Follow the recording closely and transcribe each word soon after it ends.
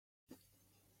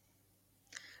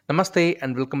Namaste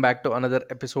and welcome back to another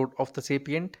episode of The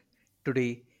Sapient.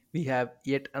 Today we have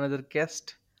yet another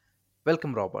guest.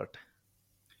 Welcome, Robert.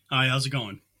 Hi, how's it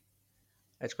going?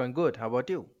 It's going good. How about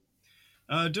you?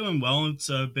 Doing well. It's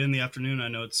been the afternoon. I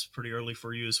know it's pretty early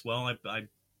for you as well. I'm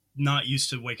not used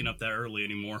to waking up that early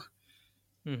anymore.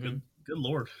 hmm Good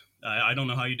lord. I don't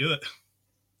know how you do it.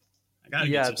 I gotta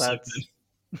get Yeah, some sleep in.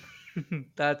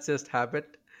 that's just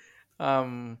habit.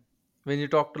 Um, when you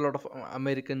talk to a lot of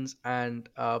Americans and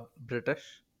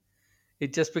British,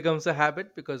 it just becomes a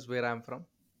habit because where I'm from.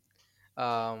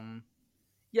 Um,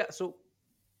 yeah. So,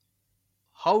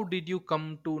 how did you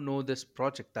come to know this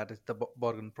project? That is the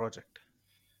Borgen project.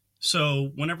 So,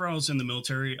 whenever I was in the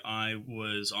military, I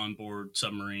was on board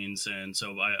submarines, and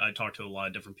so I talked to a lot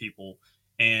of different people,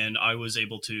 and I was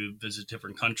able to visit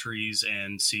different countries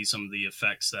and see some of the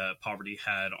effects that poverty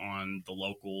had on the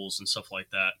locals and stuff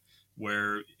like that,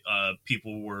 where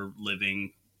people were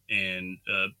living and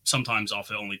sometimes off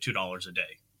of only $2 a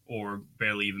day, or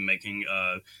barely even making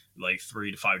like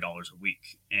 $3 to $5 a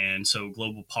week, and so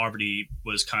global poverty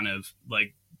was kind of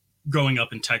like growing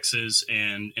up in Texas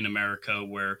and in America,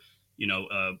 where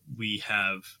we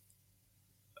have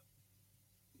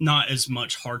not as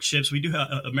much hardships. We do have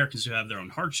Americans do have their own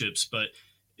hardships, but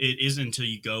it isn't until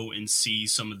you go and see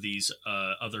some of these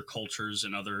other cultures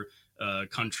and other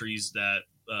countries that,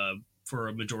 for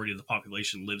a majority of the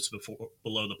population, lives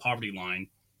below the poverty line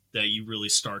that you really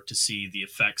start to see the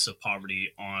effects of poverty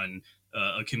on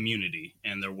a community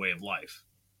and their way of life.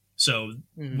 So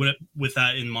hmm with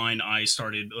that in mind, I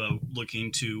started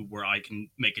looking to where I can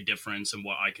make a difference and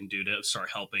what I can do to start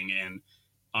helping. And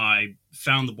I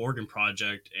found the Borgen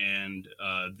Project, and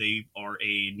they are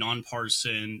a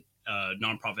nonpartisan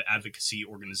nonprofit advocacy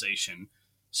organization.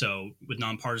 So with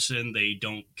nonpartisan, they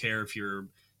don't care if you're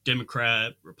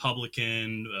Democrat,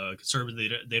 Republican,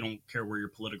 conservative. They don't care where your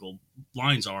political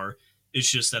lines are. It's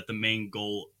just that the main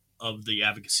goal of the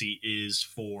advocacy is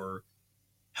for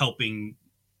helping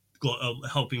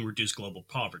helping reduce global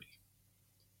poverty,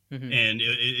 hmm and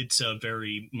it's a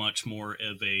very much more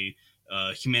of a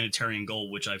humanitarian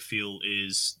goal, which I feel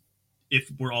is,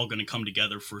 if we're all going to come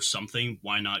together for something,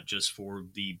 why not just for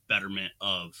the betterment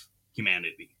of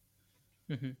humanity?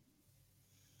 hmm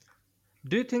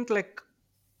Do you think like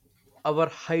our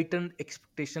heightened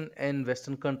expectation in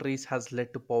Western countries has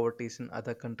led to poverties in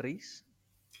other countries?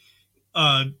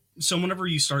 Uh, so whenever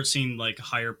you start seeing like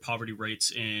higher poverty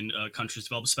rates in countries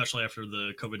developed, especially after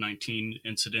the COVID-19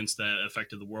 incidents that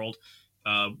affected the world,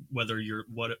 whether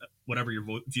whatever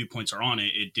your viewpoints are on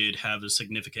it, it did have a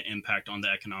significant impact on the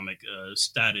economic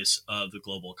status of the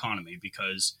global economy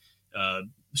because uh,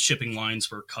 shipping lines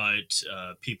were cut,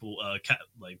 people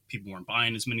weren't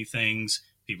buying as many things,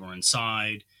 people were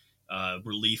inside,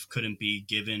 relief couldn't be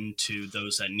given to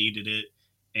those that needed it,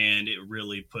 and it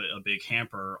really put a big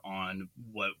hamper on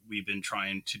what we've been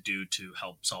trying to do to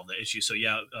help solve the issue. So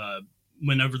yeah,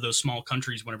 whenever those small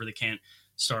countries, whenever they can't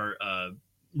start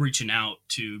reaching out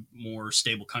to more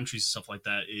stable countries and stuff like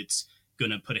that, it's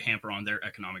going to put a hamper on their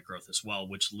economic growth as well,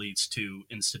 which leads to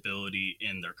instability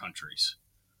in their countries.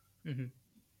 hmm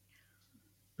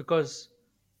Because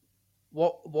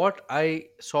what I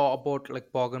saw about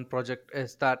like Borgen project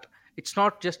is that it's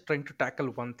not just trying to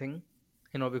tackle one thing,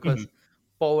 Mhm. because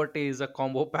poverty is a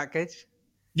combo package.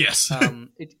 Yes.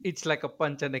 It's like a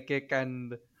punch and a kick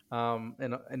and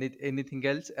anything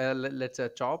else. Let's say a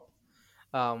chop,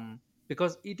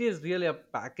 because it is really a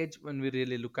package when we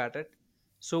really look at it.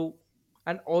 So,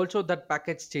 and also that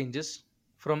package changes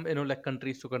from like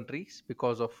countries to countries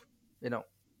because of you know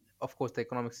of course the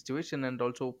economic situation and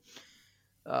also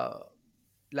uh,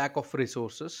 lack of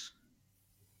resources.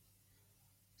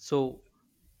 So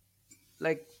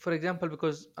like for example,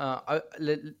 because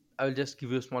I'll just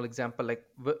give you a small example. Like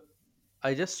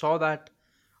I just saw that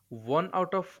one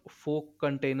out of four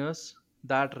containers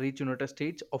that reach United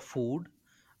States of food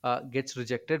gets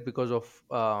rejected because of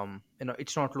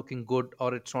it's not looking good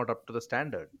or it's not up to the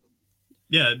standard.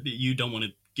 Yeah, you don't want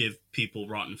to give people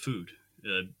rotten food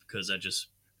because that just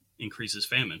increases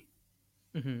famine.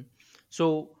 hmm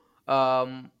So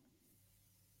um,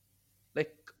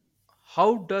 like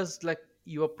how does like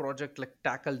your project like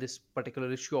tackle this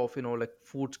particular issue of like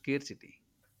food scarcity?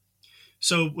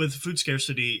 So with food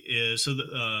scarcity is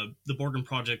the Borgen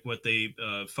Project. What they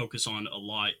focus on a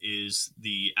lot is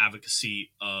the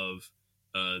advocacy of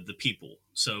the people.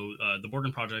 So the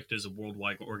Borgen Project is a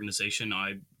worldwide organization.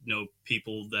 I know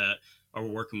people that are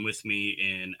working with me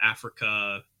in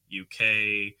Africa,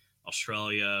 UK,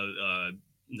 Australia.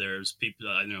 There's people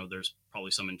I know. There's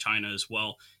probably some in China as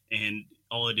well. And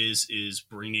all it is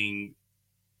bringing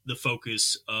the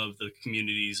focus of the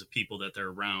communities of people that they're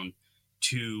around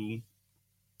to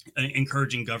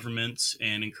encouraging governments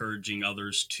and encouraging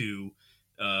others to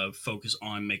focus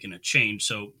on making a change.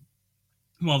 So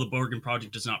while the Borgen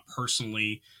Project does not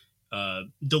personally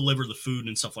deliver the food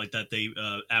and stuff like that, they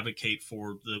advocate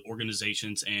for the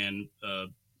organizations and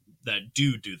that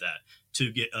do that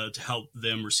to get to help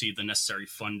them receive the necessary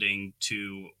funding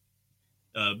to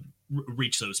uh,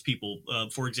 reach those people.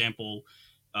 For example,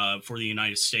 for the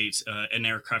United States, an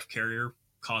aircraft carrier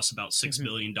costs about $6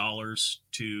 billion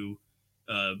to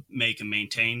make and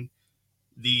maintain.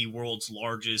 The world's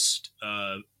largest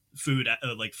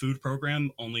food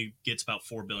program only gets about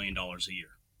 $4 billion a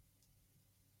year.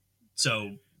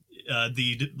 So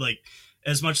the like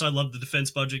as much as I love the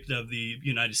defense budget of the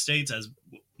United States as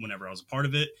whenever I was a part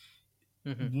of it,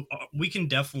 Hmm. we can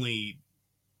definitely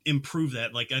improve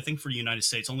that. Like I think for the United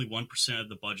States, only 1% of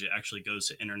the budget actually goes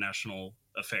to international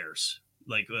affairs,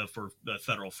 like for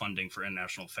federal funding for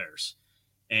international affairs.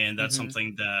 And that's Hmm.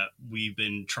 something that we've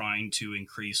been trying to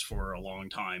increase for a long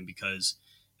time because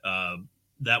uh,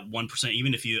 that 1%,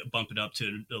 even if you bump it up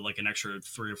to like an extra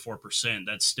 3 or 4%,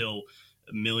 that's still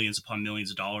millions upon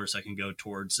millions of dollars that can go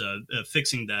towards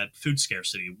fixing that food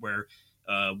scarcity, where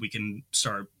we can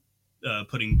start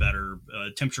putting better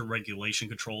temperature regulation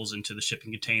controls into the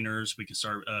shipping containers. We can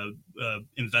start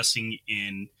investing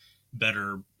in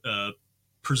better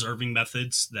preserving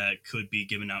methods that could be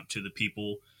given out to the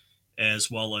people,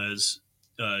 as well as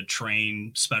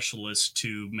train specialists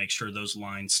to make sure those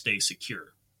lines stay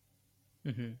secure.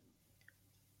 Hmm.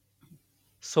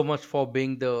 So much for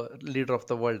being the leader of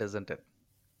the world, isn't it?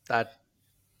 That.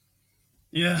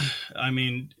 Yeah, I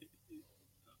mean,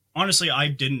 honestly, I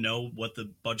didn't know what the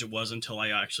budget was until I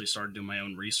actually started doing my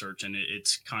own research, and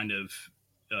it's kind of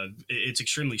it's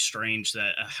extremely strange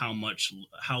that how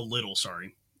little,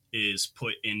 sorry, is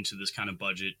put into this kind of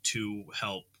budget to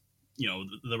help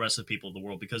the rest of the people of the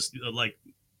world, because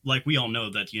like we all know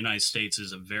that the United States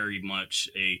is a very much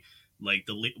a like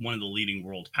one of the leading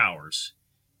world powers.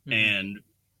 Hmm. And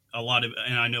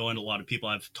I know, and a lot of people,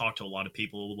 I've talked to a lot of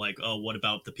people like, oh, what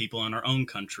about the people in our own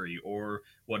country, or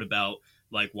what about,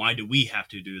 like, why do we have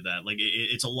to do that? Like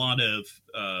it's a lot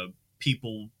of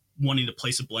people wanting to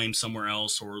place a blame somewhere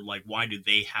else, or like, why do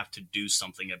they have to do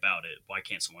something about it? Why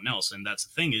can't someone else? And that's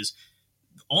the thing, is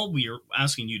all we are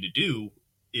asking you to do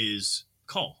is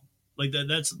call. Like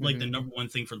that's like the Hmm. number one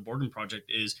thing for the Borgen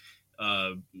Project is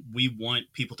uh, we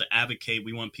want people to advocate,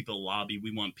 we want people to lobby,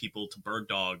 we want people to bird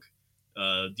dog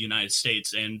the United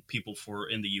States, and people for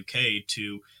in the UK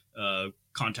to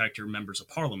contact your members of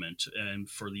parliament, and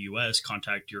for the US,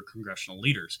 contact your congressional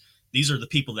leaders. These are the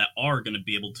people that are going to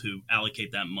be able to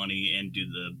allocate that money and do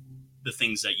the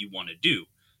things that you want to do.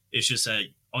 It's just that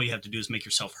all you have to do is make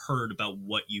yourself heard about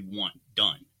what you want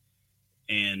done.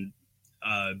 And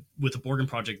with the Borgen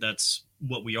Project, that's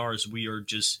what we are. Is we are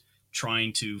just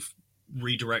trying to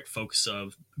redirect focus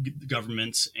of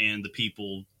governments and the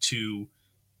people to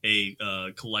a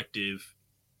collective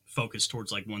focus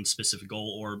towards like one specific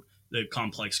goal, or the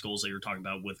complex goals that you're talking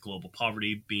about with global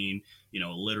poverty being,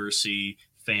 illiteracy,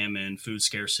 famine, food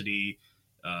scarcity,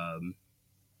 um,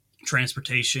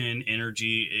 transportation,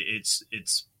 energy.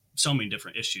 It's so many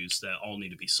different issues that all need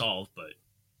to be solved, but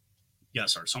you got to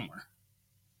start somewhere.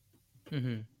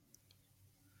 Hmm.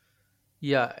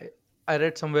 Yeah, I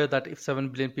read somewhere that if 7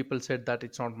 billion people said that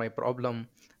it's not my problem,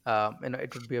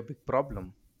 it would be a big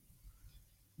problem.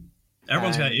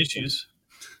 Everyone's got And issues.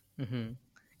 mhm.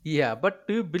 Yeah, but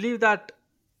do you believe that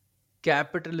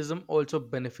capitalism also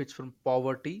benefits from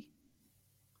poverty?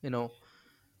 You know.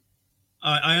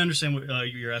 I understand what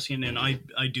you're asking, and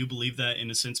I do believe that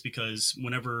in a sense, because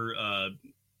whenever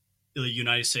the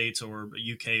United States or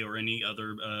UK or any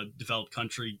other developed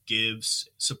country gives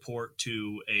support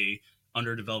to a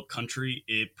underdeveloped country,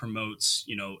 it promotes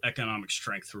economic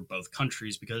strength for both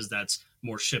countries, because that's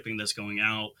more shipping that's going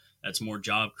out, that's more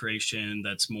job creation,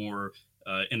 that's more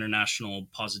international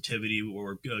positivity,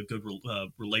 or good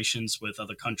relations with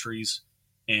other countries,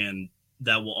 and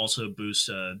that will also boost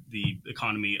the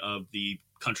economy of the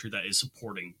country that is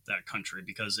supporting that country,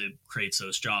 because it creates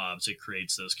those jobs, it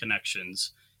creates those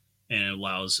connections, and it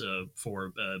allows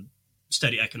for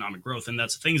steady economic growth. And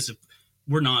that's the thing, is if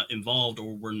we're not involved,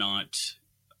 or we're not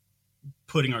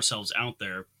putting ourselves out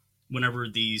there, whenever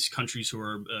these countries who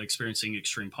are experiencing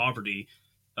extreme poverty,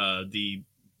 the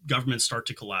governments start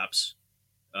to collapse.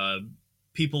 Uh,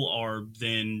 People are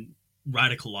then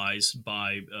radicalized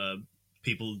by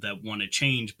people that want to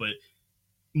change, but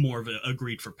more of a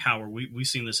greed for power. We've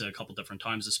seen this a couple different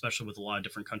times, especially with a lot of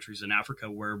different countries in Africa,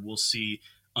 where we'll see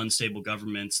unstable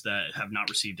governments that have not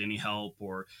received any help,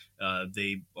 or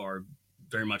they are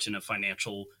very much in a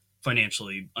financial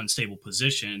financially unstable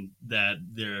position, that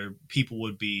their people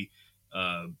would be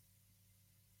uh,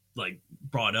 like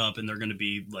brought up, and they're going to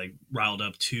be like riled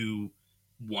up to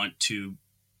want to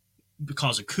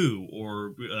cause a coup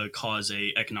or cause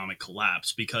a economic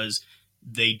collapse because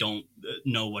they don't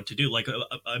know what to do. Like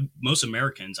most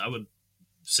Americans, I would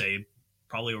say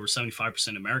probably over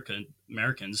 75%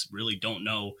 Americans really don't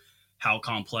know how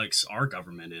complex our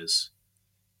government is.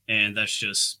 And that's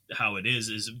just how it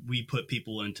is we put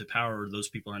people into power. Those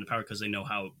people are into power because they know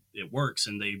how it works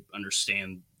and they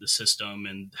understand the system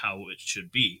and how it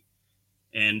should be.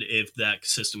 And if that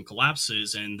system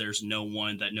collapses and there's no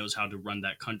one that knows how to run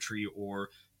that country or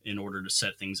in order to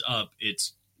set things up,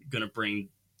 it's going to bring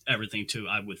everything to,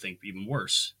 I would think, even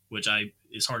worse, which I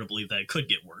is hard to believe that it could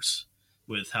get worse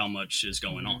with how much is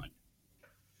going Hmm. on.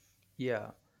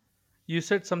 Yeah, you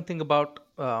said something about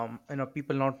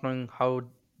people not knowing how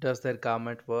does their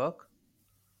government work.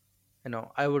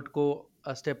 I would go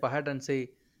a step ahead and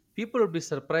say people would be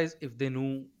surprised if they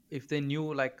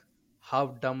knew like how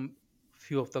dumb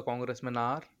few of the congressmen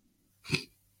are,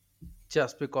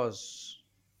 just because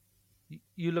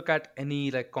you look at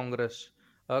any like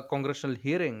congressional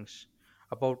hearings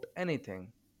about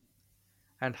anything,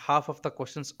 and half of the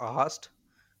questions asked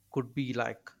could be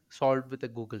like solved with a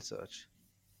Google search.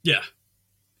 Yeah.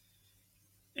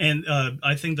 And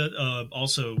I think that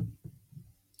also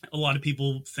a lot of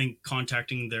people think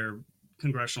contacting their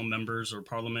congressional members or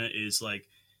parliament is like,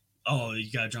 oh,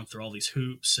 you got to jump through all these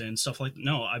hoops and stuff like that.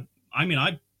 No, I mean,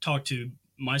 I talked to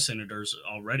my senators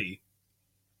already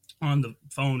on the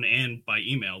phone and by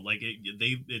email. Like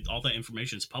all that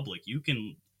information is public. You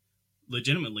can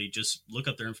legitimately just look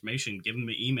up their information, give them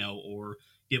an email, or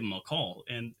give them a call.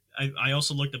 And I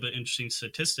also looked up an interesting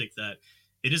statistic that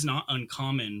it is not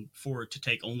uncommon for it to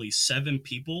take only 7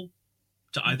 people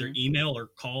to either Hmm. email or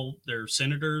call their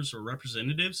senators or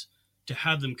representatives to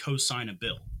have them co-sign a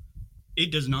bill.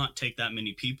 It does not take that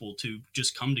many people to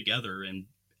just come together and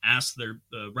ask their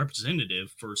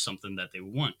representative for something that they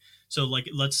want. So, like,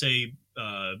 let's say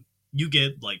you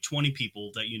get like 20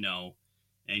 people that you know,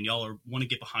 and y'all want to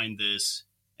get behind this,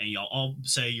 and y'all all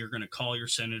say you're going to call your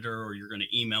senator or you're going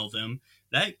to email them.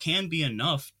 That can be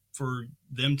enough for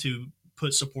them to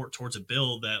put support towards a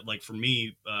bill that, like, for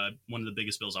me, one of the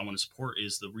biggest bills I want to support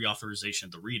is the reauthorization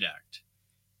of the READ Act.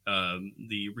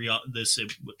 This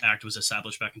act was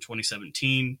established back in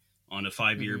 2017 on a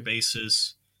 5 year Hmm.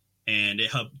 basis, and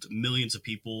it helped millions of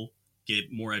people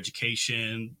get more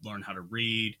education, learn how to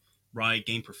read, write,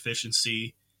 gain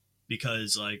proficiency.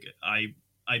 Because I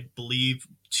believe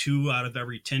 2 out of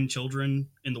every 10 children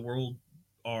in the world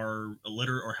are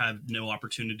illiterate or have no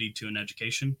opportunity to an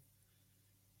education,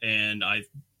 and I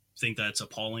think that's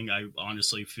appalling. I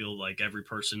honestly feel like every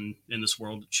person in this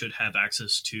world should have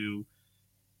access to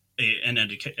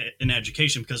an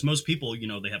education, because most people,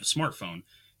 they have a smartphone.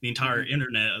 The entire Hmm.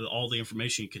 internet, all the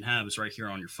information you can have is right here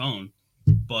on your phone.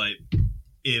 But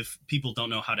if people don't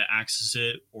know how to access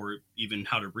it or even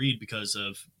how to read because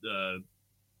of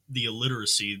the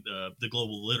illiteracy, the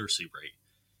global literacy rate,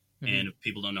 Hmm. and if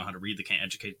people don't know how to read, they can't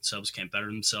educate themselves, can't better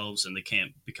themselves, and they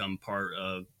can't become part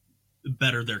of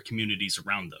better their communities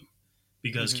around them.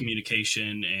 Because Hmm.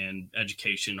 communication and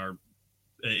education are,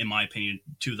 in my opinion,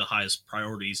 two of the highest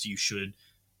priorities you should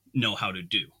know how to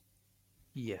do.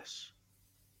 Yes.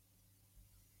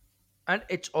 And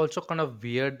it's also kind of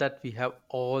weird that we have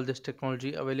all this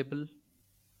technology available,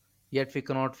 yet we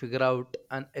cannot figure out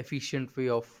an efficient way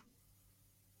of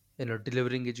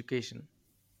delivering education.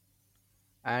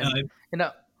 And Uh, you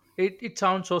know it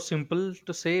sounds so simple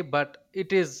to say, but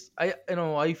it is,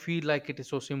 I feel like it is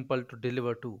so simple to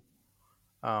deliver too.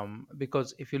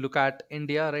 Because if you look at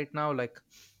India right now, like,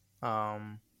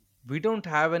 we don't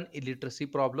have an illiteracy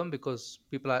problem because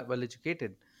people are well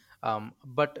educated.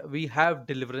 But we have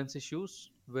deliverance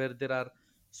issues where there are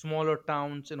smaller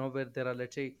towns, where there are,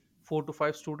 let's say, 4 to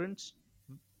 5 students.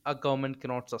 A government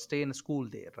cannot sustain a school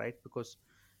there, right? Because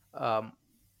um,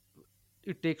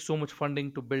 it takes so much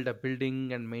funding to build a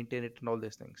building and maintain it and all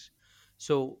these things.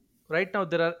 So right now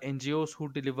there are NGOs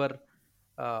who deliver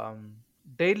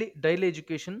daily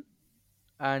education,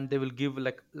 and they will give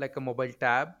like a mobile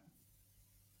tab,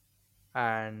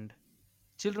 and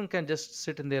children can just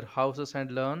sit in their houses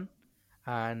and learn.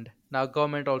 And now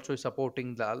government also is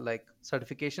supporting the like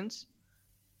certifications.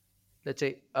 Let's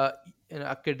say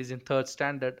a kid is in third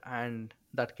standard and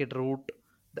that kid wrote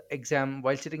the exam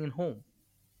while sitting in home,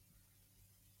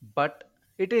 but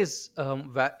it is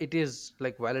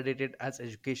like validated as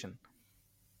education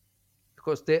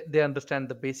because they understand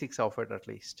the basics of it at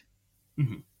least.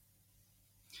 mhm.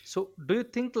 So do you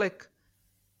think like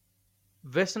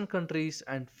Western countries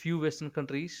and few Western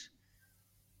countries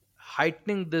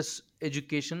heightening this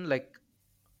education, like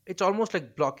it's almost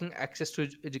like blocking access to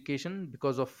education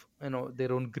because of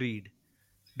their own greed.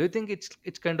 Do you think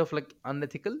it's kind of like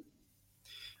unethical?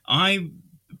 I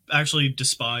actually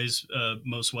despise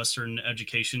most Western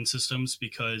education systems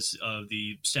because of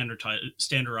the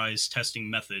standardized testing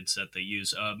methods that they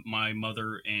use. My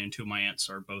mother and two of my aunts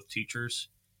are both teachers,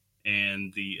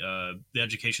 and the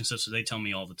education system, they tell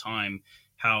me all the time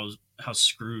how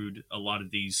screwed a lot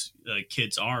of these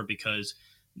kids are because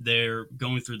they're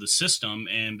going through the system,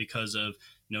 and because of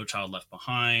No Child Left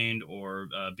Behind, or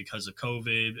because of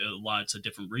COVID, lots of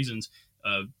different reasons,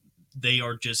 uh, they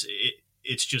are just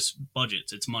it's just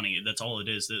budgets, it's money, that's all it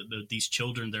is. These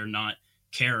children, they're not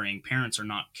caring, parents are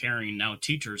not caring, now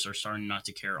teachers are starting not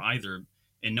to care either,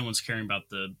 and no one's caring about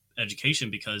the education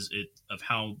because of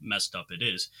how messed up it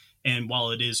is. And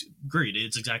while it is greed,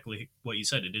 it's exactly what you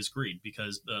said. It is greed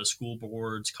because school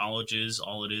boards, colleges,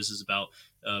 all it is about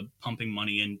pumping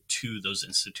money into those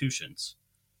institutions.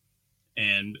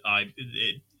 And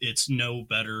it's no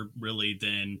better really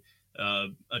than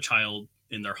a child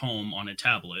in their home on a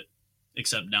tablet,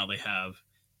 except now they have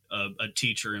a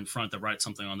teacher in front that writes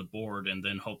something on the board and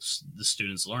then hopes the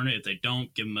students learn it. If they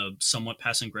don't, give them a somewhat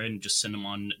passing grade and just send them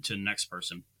on to the next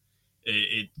person.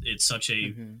 It's such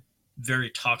a Hmm. very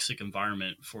toxic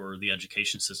environment for the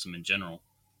education system in general.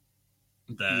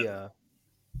 That Yeah,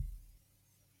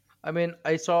 I mean,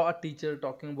 I saw a teacher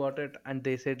talking about it, and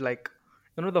they said, like,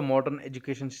 the modern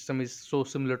education system is so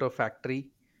similar to a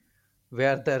factory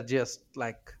where they're just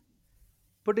like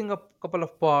putting up a couple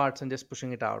of parts and just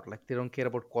pushing it out. Like, they don't care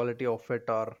about quality of it,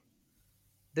 or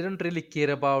they don't really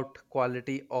care about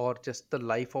quality or just the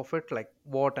life of it. Like,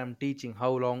 what I'm teaching,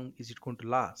 how long is it going to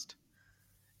last?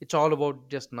 It's all about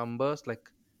just numbers, like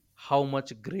how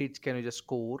much grades can you just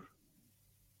score.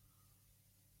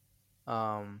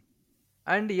 um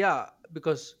and yeah,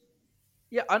 because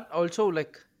yeah, and also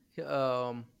like,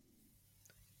 um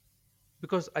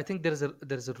because I think there is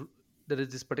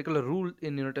this particular rule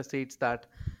in United States that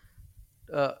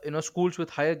schools with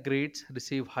higher grades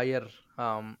receive higher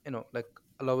like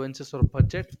allowances or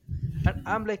budget. And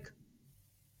I'm like,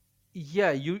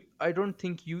 yeah, I don't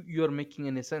think you're making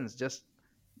any sense. Just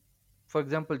for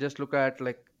example, just look at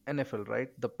like NFL, right?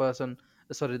 The person,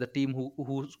 sorry, the team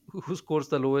who scores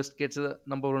the lowest gets a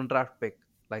number one draft pick.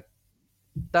 Like,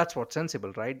 that's what's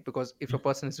sensible, right? Because if a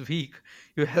person is weak,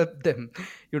 you help them.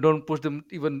 You don't push them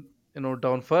even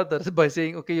down further by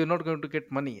saying, okay, you're not going to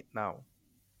get money now.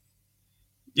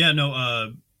 yeah, no,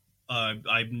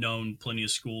 I've known plenty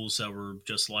of schools that were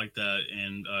just like that,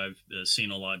 and I've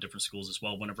seen a lot of different schools as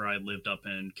well. Whenever I lived up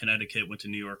in Connecticut, went to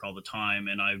New York all the time,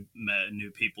 and I met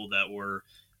new people that were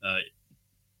uh,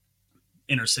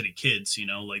 inner city kids.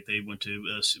 Like they went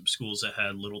to schools that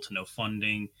had little to no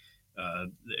funding, uh,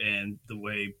 and the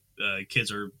way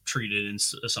kids are treated in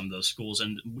some of those schools,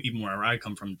 and even where I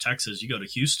come from, Texas, you go to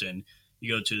Houston,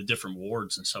 you go to the different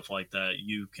wards and stuff like that,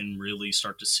 you can really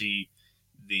start to see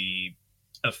the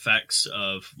effects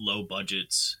of low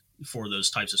budgets for those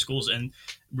types of schools. And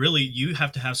really, you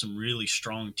have to have some really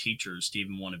strong teachers to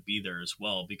even want to be there as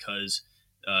well, because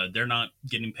they're not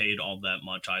getting paid all that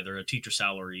much either. A teacher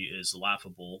salary is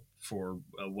laughable for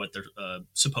what they're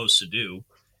supposed to do.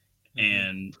 Hmm.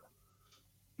 And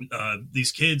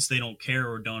these kids, they don't care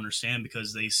or don't understand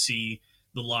because they see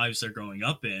the lives they're growing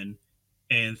up in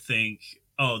and think,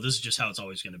 oh, this is just how it's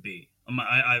always going to be.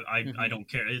 I Hmm. don't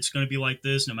care. It's going to be like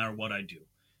this no matter what I do.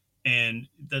 And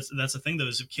that's the thing, though,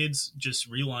 is if kids just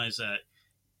realize that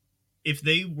if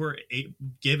they were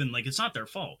given, like, it's not their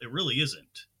fault. It really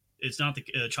isn't. It's not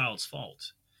the child's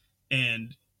fault.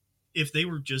 And if they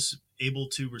were just able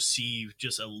to receive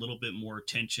just a little bit more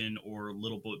attention or a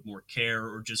little bit more care,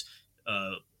 or just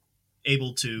uh,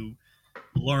 able to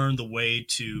learn the way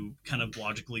to kind of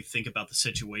logically think about the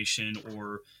situation,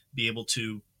 or be able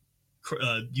to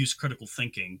use critical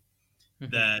thinking,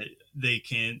 Hmm. that they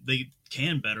can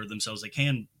better themselves. They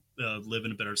can live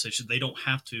in a better situation. They don't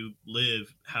have to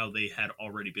live how they had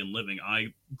already been living.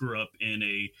 I grew up in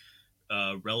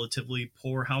a relatively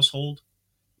poor household.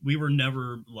 We were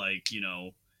never like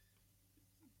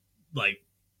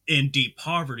in deep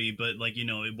poverty, but like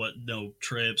what, no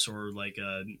trips, or like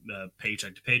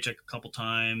paycheck to paycheck a couple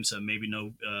times, maybe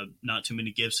no, not too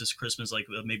many gifts this Christmas, like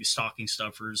maybe stocking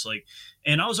stuffers, like,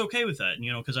 and I was okay with that,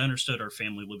 because I understood our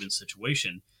family living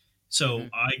situation. So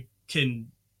Hmm. I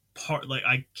can like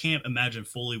I can't imagine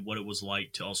fully what it was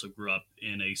like to also grow up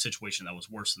in a situation that was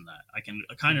worse than that. I can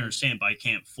kind of Hmm. understand, but I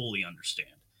can't fully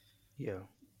understand. Yeah.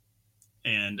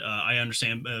 And I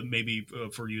understand maybe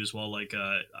for you as well. Like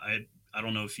I I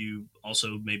don't know if you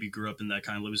also maybe grew up in that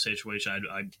kind of living situation.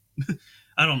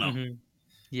 I don't know. Mm-hmm.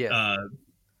 Yeah. Uh,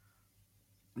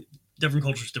 Different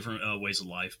cultures, different ways of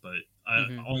life, but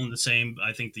Mm-hmm. all in the same.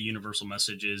 I think the universal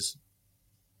message is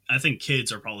I think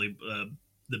kids are probably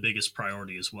the biggest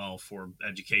priority as well for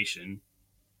education,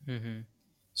 Mm-hmm.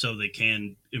 so they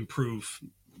can improve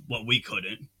what we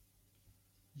couldn't.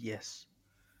 Yes.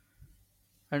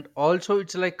 And also,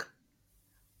 it's like,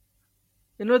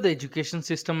 the education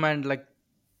system and like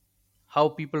how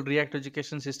people react to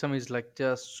education system is like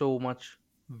just so much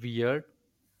weird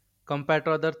compared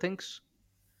to other things.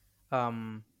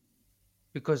 Um,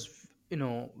 because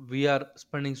we are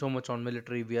spending so much on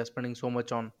military, we are spending so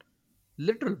much on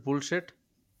literal bullshit.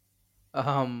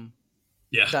 Um,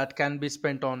 Yeah, that can be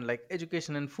spent on like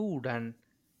education and food. And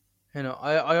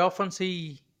I often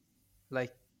see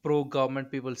like pro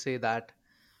government people say that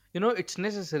it's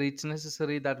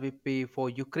necessary that we pay for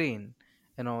Ukraine.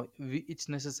 It's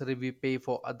necessary we pay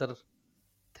for other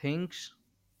things,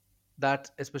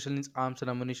 that especially in arms and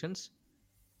ammunitions.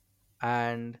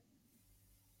 And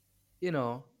you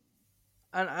know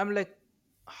and I'm like,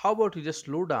 how about you just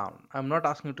slow down? I'm not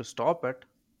asking you to stop it.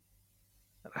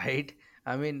 Right?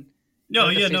 I mean, no,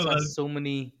 United yeah, States no, has so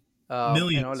many like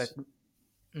millions,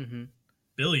 mhm.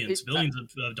 billions, it, billions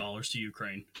of dollars to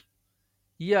Ukraine.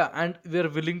 yeah, and we're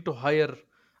willing to hire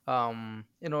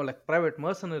like private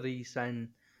mercenaries, and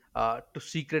to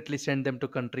secretly send them to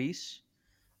countries,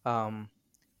 um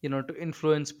to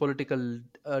influence political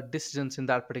decisions in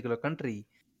that particular country,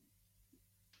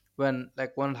 when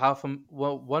like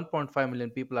 1.5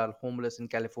 million people are homeless in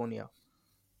California.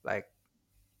 Like,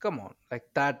 come on, like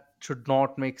that should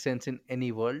not make sense in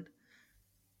any world.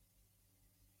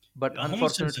 But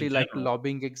Homelessness in unfortunately, like, general.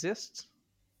 lobbying exists.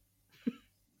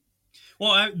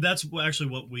 Well, that's actually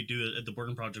what we do at the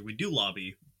Borgen Project. We do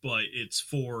lobby, but it's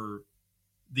for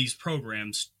these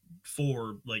programs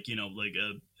for like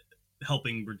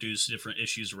helping reduce different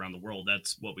issues around the world.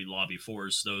 That's what we lobby for.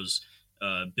 Is those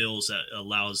bills that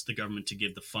allows the government to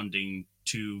give the funding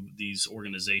to these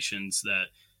organizations that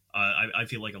I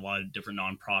feel like a lot of different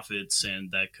nonprofits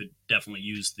and that could definitely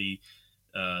use the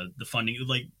funding,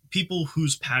 like people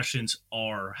whose passions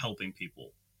are helping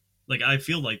people. Like I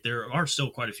feel like there are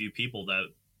still quite a few people that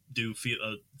do feel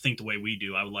think the way we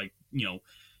do. I would like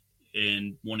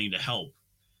in wanting to help,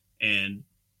 and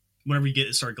whenever you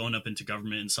get start going up into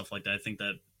government and stuff like that, I think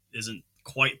that isn't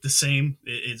quite the same.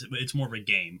 It's more of a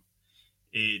game.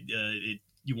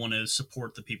 You want to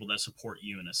support the people that support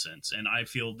you in a sense, and I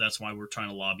feel that's why we're trying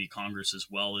to lobby Congress as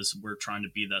well. Is we're trying to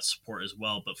be that support as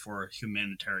well, but for a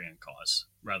humanitarian cause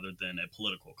rather than a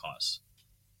political cause.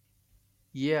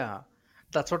 Yeah,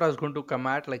 that's what I was going to come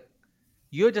at. Like,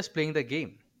 you're just playing the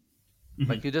game. Hmm.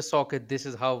 Like, you just saw, okay, this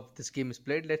is how this game is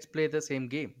played, let's play the same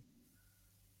game.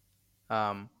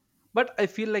 um but I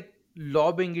feel like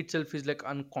lobbying itself is like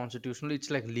unconstitutional. It's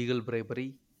like legal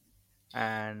bribery.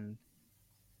 And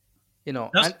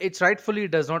That's and it's rightfully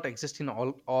does not exist in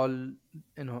all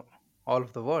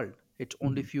of the world. It's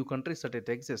only mhm. few countries that it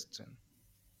exists in.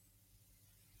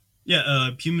 Yeah,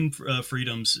 human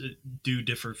freedoms do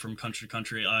differ from country to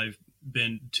country. I've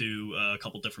been to a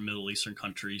couple different Middle Eastern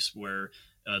countries where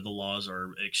the laws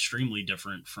are extremely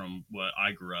different from what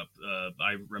I grew up.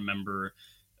 I remember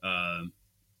uh,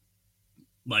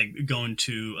 like going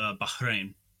to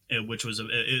Bahrain, which was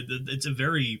it's a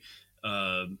very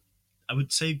uh, I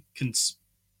would say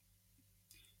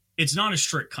it's not a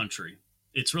strict country.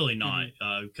 It's really not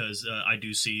Hmm. because I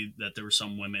do see that there were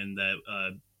some women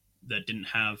that didn't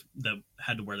have that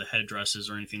had to wear the headdresses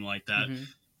or anything like that. Hmm.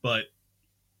 But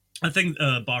I think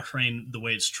Bahrain, the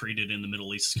way it's treated in the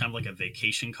Middle East, is kind of like a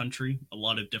vacation country. A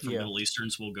lot of different Yeah. Middle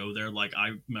Easterns will go there. Like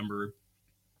I remember,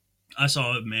 I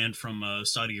saw a man from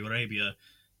Saudi Arabia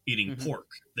eating Hmm. pork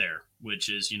there, which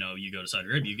is you go to Saudi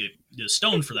Arabia, you get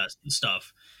stoned for that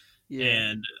stuff. Yeah.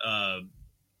 And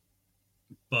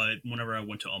but whenever I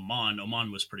went to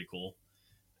Oman was pretty cool.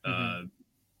 Hmm. Uh,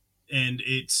 and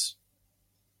it's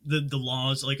the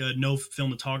laws like no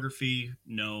filmography,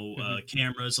 no Hmm.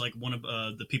 cameras. Like one of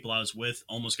the people I was with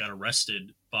almost got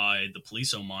arrested by the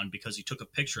police Oman because he took a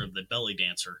picture of the belly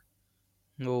dancer.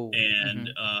 Oh. And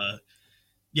Hmm.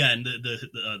 yeah, and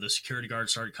the security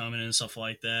guards started coming and stuff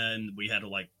like that, and we had to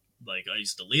like I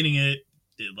was deleting it.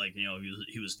 Like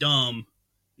he was dumb,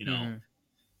 you know. Hmm.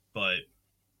 But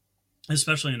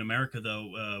especially in America,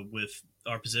 though, with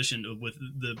our position, with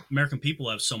the American people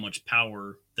have so much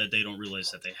power that they don't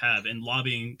realize that they have. And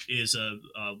lobbying is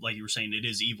like you were saying, it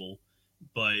is evil.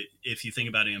 But if you think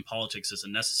about it in politics, it's a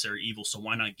necessary evil. So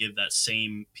why not give that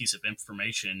same piece of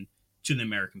information to the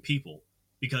American people?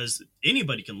 Because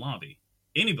anybody can lobby,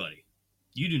 anybody.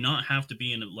 You do not have to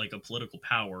be in like a political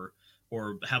power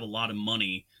or have a lot of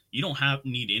money. You don't have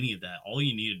need any of that. All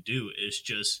you need to do is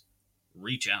just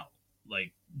reach out.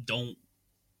 Like, don't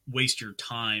waste your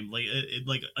time. Like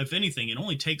if anything, it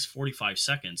only takes 45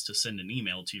 seconds to send an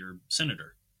email to your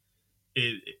senator.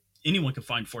 Anyone can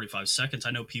find 45 seconds.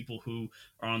 I know people who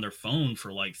are on their phone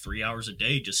for like 3 hours a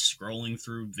day just scrolling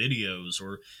through videos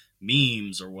or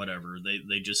memes or whatever.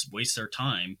 They just waste their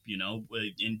time, you know.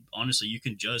 And honestly, you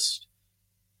can just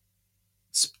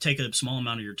take a small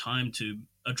amount of your time to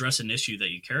address an issue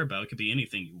that you care about. It could be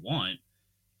anything you want,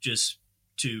 just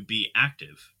to be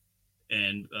active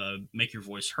and make your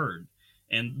voice heard.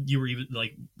 And you were even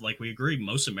like we agreed,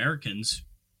 most Americans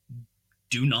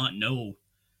do not know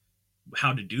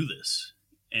how to do this,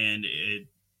 and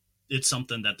it's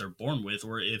something that they're born with.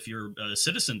 Or if you're a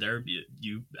citizen there,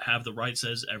 you have the rights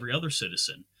as every other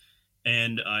citizen.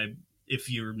 And if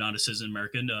you're not a citizen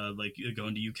American, like go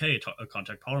into UK,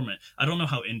 contact Parliament. I don't know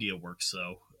how India works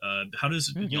though. How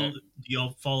does y'all Hmm. do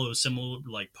y'all follow a similar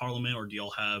like Parliament, or do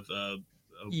y'all have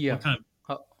what Yeah. kind of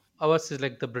Ours is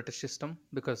like the British system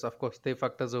because, of course, they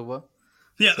fucked us over.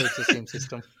 yeah? So it's the same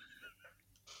system.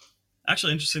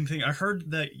 Actually, interesting thing. I heard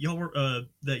that y'all were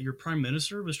that your prime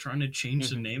minister was trying to change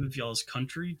the Hmm. name of y'all's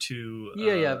country to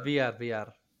Yeah, yeah,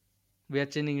 we are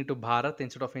changing it to Bharat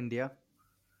instead of India.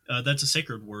 that's a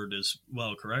sacred word as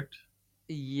well, correct?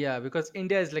 Yeah, because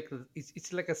India is like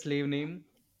it's like a slave name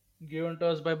given to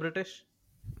us by British.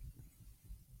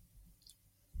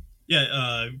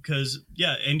 Yeah, because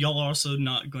yeah, and y'all are also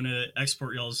not going to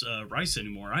export y'all's rice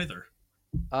anymore either.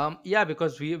 Yeah,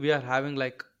 because we are having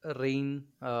like rain,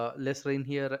 less rain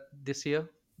here this year,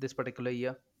 this particular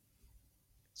year.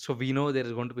 So we know there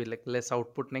is going to be like less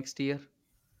output next year.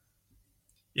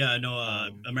 Yeah, I know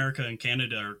Um, America and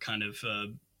Canada are kind of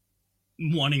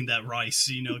wanting that rice,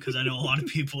 you know, because I know a lot of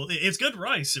people. It's good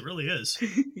rice, it really is.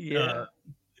 Uh, yeah.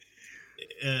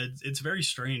 it's very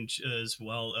strange as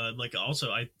well. Like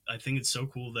also, I think it's so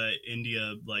cool that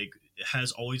India like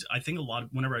has always. I think a lot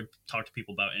of whenever I talk to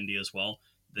people about India as well,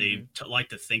 Hmm. they like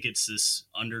to think it's this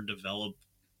underdeveloped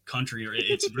country, or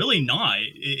it's really not.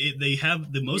 They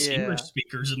have the most English Yeah.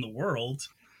 speakers in the world.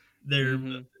 Their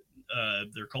Hmm.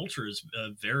 their culture is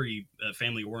very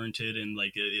family oriented, and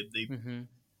like they Hmm.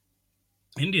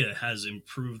 India has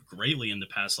improved greatly in the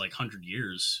past like 100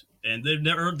 years, and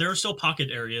there are still pocket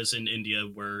areas in India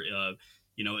where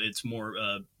you know it's more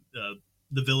uh,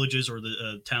 the villages or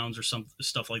the towns or some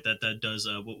stuff like that that does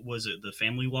what was it, the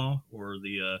family law or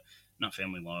the not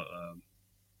family law.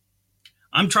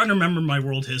 I'm trying to remember my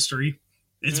world history.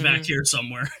 It's back Hmm. here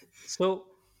somewhere. So,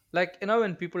 like,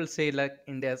 when people say like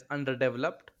India is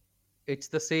underdeveloped, it's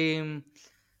the same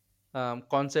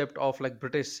concept of like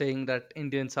British saying that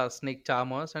Indians are snake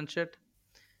charmers and shit.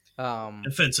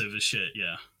 Um, Offensive as shit.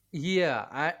 Yeah.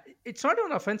 yeah, it's not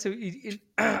even offensive.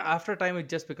 After time, it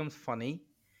just becomes funny,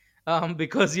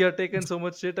 because you're taking so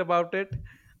much shit about it.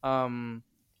 Um,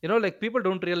 like people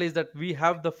don't realize that we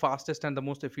have the fastest and the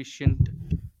most efficient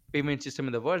payment system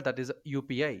in the world. That is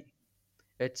UPI.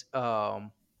 It's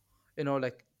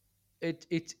like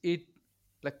it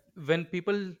like when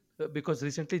people, because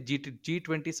recently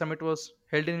G20 summit was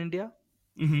held in India,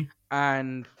 Hmm.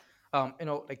 and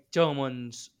like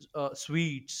Germans,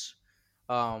 Swedes,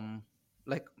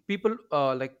 like people,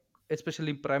 like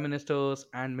especially prime ministers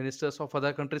and ministers of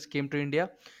other countries came to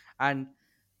India, and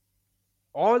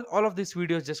all of these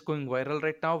videos just going viral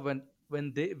right now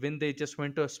when they just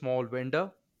went to a small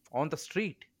vendor on the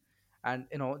street, and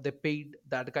they paid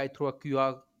that guy through a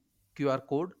QR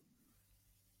code,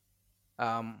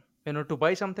 to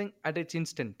buy something, and it's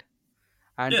instant.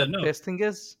 And Yeah. the No. best thing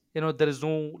is, there is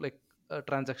no like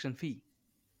transaction fee.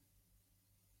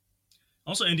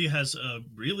 Also, India has a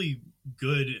really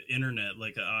good internet.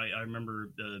 Like I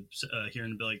remember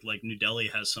hearing like New Delhi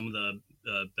has some of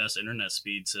the best internet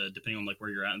speeds, depending on like where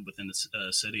you're at within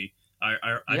the city. I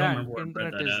don't Yeah, and remember where I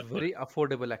read internet that is at, but very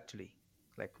affordable actually,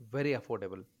 like very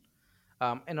affordable.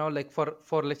 Like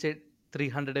for let's say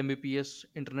 300 Mbps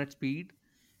internet speed,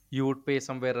 you would pay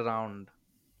somewhere around,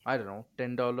 I don't know,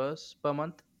 $10 per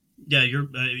month. yeah, you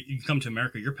come to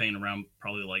America, you're paying around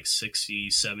probably like 60,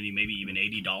 70, maybe even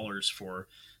 $80 for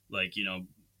like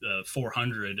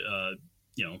 400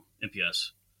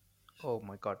 MPS. Oh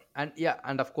my god. And yeah,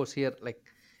 and of course here, like,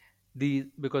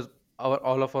 because our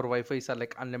all of our Wi-Fi's are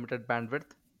like unlimited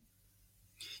bandwidth.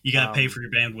 You got to pay um for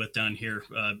your bandwidth down here.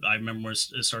 I remember when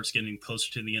it starts getting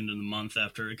closer to the end of the month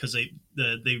after because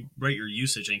they rate your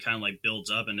usage and kind of like builds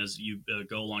up, and as you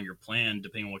go along your plan,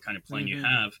 depending on what kind of plan you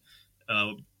hmm have,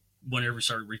 uh, whenever you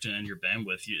start reaching the end of your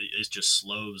bandwidth, it just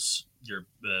slows your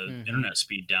hmm internet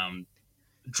speed down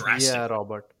yeah, drastically.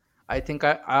 Robert. I think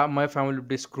my family would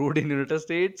be screwed in United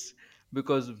States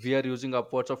because we are using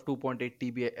upwards of 2.8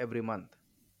 TB every month.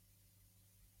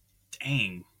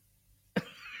 Dang.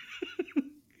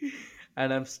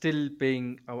 And I'm still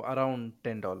paying around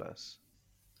 $10.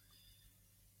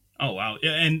 Oh wow.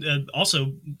 Yeah, and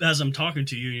also as I'm talking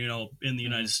to you, in the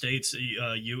United Hmm. States, you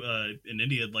in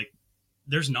India, like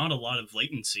there's not a lot of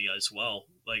latency as well.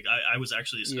 Like I was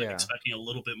actually Yeah. expecting a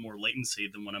little bit more latency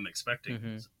than what I'm expecting.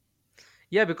 Hmm.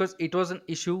 Yeah, because it was an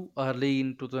issue early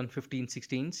in 2015,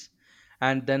 16s,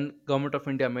 and then government of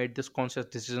India made this conscious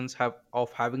decisions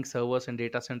of having servers and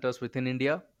data centers within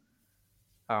India,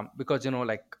 because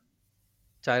like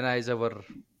China is our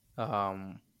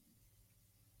um,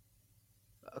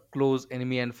 close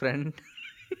enemy and friend.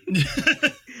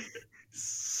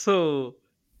 So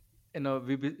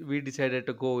we decided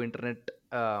to go internet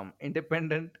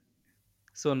independent.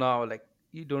 So now, like,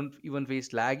 you don't even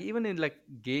face lag even in like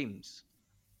games.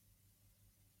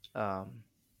 um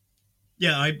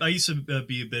Yeah, I used to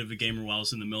be a bit of a gamer while I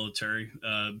was in the military.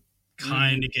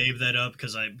 Kind hmm of gave that up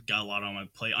because I got a lot on my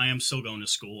plate. I am still going to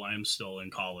school. I am still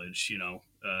in college.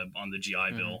 On the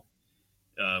GI hmm Bill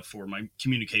for my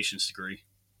communications degree.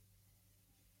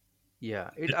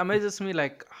 yeah, it amazes me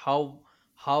like how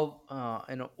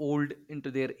old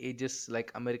into their ages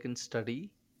like Americans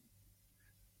study.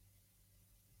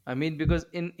 I mean, because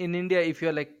in India, if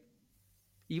you're like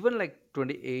even like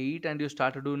 28 and you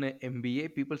start to do an MBA,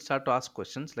 people start to ask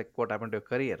questions like, what happened to your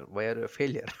career, why are you a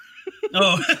failure?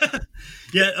 Oh,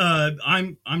 yeah.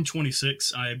 I'm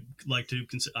 26. I like to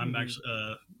consider. I'm Hmm. actually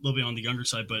a little bit on the younger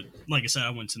side, but like I said, I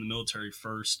went to the military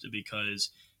first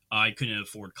because I couldn't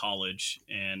afford college,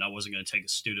 and I wasn't going to take a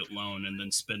student loan and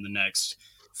then spend the next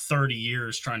 30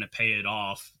 years trying to pay it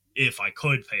off if I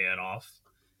could pay it off.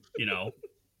 You know.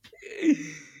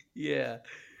 Yeah,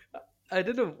 I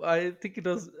don't know. I think it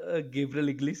was Gabriel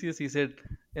Iglesias. He said,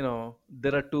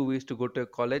 there are two ways to go to a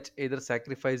college: either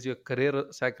sacrifice your career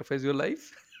or sacrifice your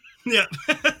life. Yeah.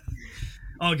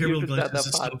 Oh, You Gabriel took the other Iglesias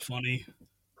is so path. funny.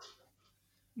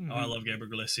 Oh, I Hmm. love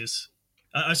Gabriel Iglesias.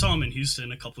 I saw him in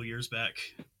Houston a couple years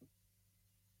back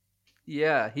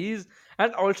Yeah,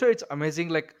 and also it's amazing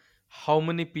like how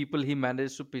many people he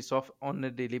managed to piss off on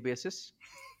a daily basis,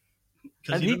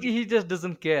 because and he just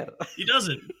doesn't care. he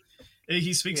doesn't.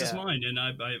 He speaks his Yeah, mind, and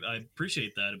I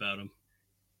appreciate that about him.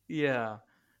 yeah,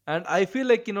 and I feel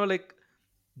like like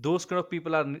those kind of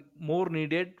people are more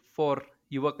needed for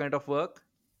your kind of work.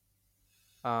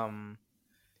 Um,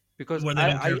 because Where they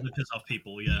don't care I if they piss off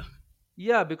people. Yeah,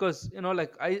 Yeah, because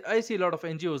like I see a lot of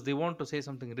NGOs, they want to say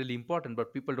something really important,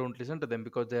 but people don't listen to them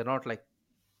because they're not like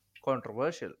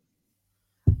controversial.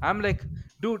 I'm like,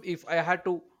 dude, if I had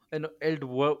to end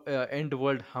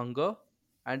world hunger,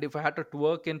 and if I had to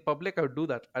work in public, I would do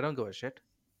that. I don't give a shit.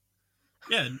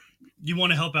 yeah. You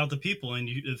want to help out the people, and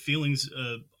feelings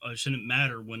shouldn't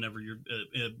matter whenever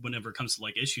it comes to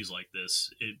like issues like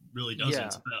this. It really doesn't.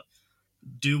 It's Yeah. about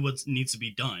do what needs to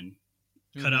be done.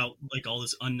 Cut Mm-hmm. out like all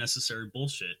this unnecessary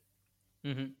bullshit.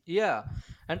 Mm-hmm. Yeah,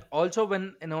 and also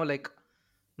when like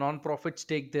non-profits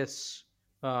take this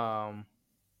um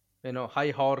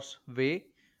high horse way,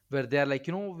 where they're like,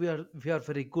 we are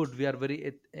very good, we are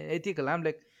very ethical. I'm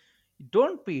like,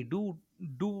 don't be do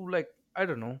like, I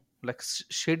don't know, like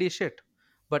shady shit,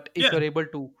 but if Yeah, you're able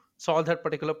to solve that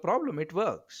particular problem, it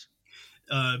works.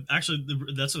 actually,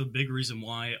 that's a big reason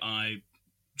why I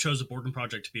chose the Borgen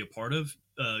project to be a part of.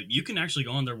 You can actually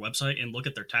go on their website and look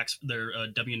at their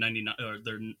W-99 or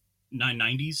their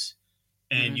 990s,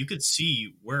 and Hmm. you could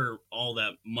see where all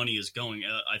that money is going.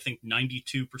 I think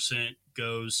 92%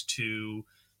 goes to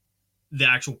the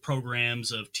actual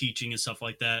programs of teaching and stuff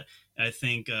like that. I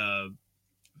think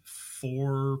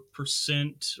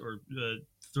 4% or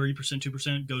 3%,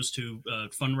 2% goes to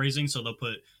fundraising. So they'll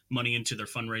put money into their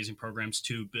fundraising programs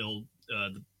to build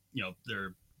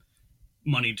their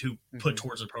money to put Hmm.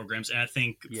 towards the programs. And I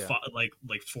think Yeah.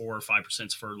 like 4 or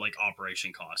 5% for like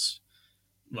operation costs.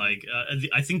 Hmm. Like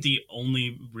I think the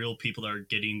only real people that are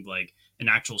getting like an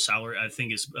actual salary, I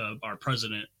think, is our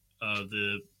president of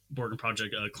the Borgen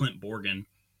Project, Clint Borgen.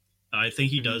 I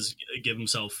think he Hmm. does give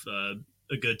himself a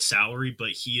good salary,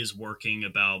 but he is working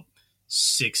about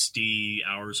 60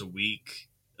 hours a week,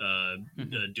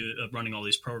 Hmm. running all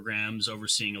these programs,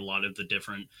 overseeing a lot of the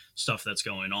different stuff that's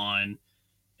going on,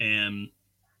 and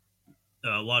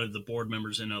a lot of the board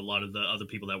members and a lot of the other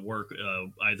people that work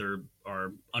either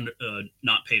are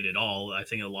not paid at all. I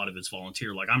think a lot of it's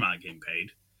volunteer. Like I'm not getting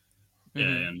paid,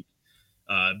 Hmm. and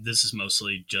this is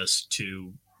mostly just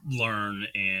to learn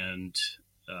and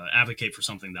advocate for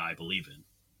something that I believe in.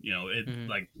 It Hmm.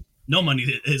 like no money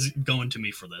is going to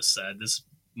me for this. This is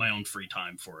my own free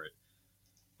time for it.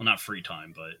 well, not free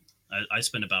time, but I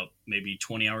spend about maybe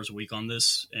 20 hours a week on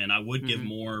this, and I would give Hmm.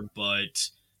 more, but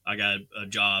I got a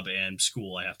job and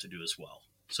school I have to do as well.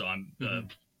 So I'm Hmm.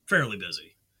 fairly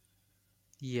busy.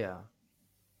 Yeah,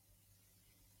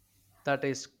 that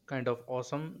is kind of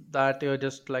awesome that you're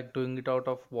just like doing it out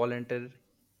of voluntary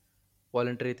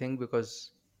thing,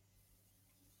 because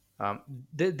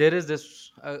there is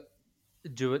this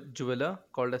jeweler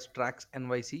called as Tracks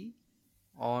NYC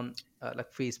on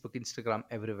like Facebook, Instagram,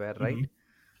 everywhere, Hmm. right?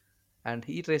 And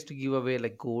he tries to give away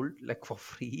like gold like for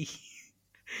free,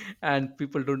 and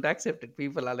people don't accept it.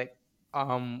 People are like,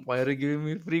 why are you giving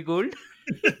me free gold?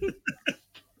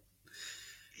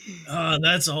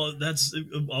 That's all. That's it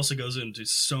also goes into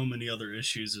so many other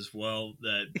issues as well.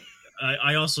 That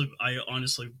I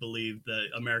honestly believe that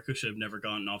America should have never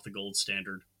gotten off the gold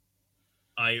standard.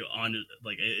 It's one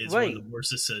of Why? the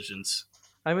worst decisions.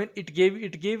 I mean, it gave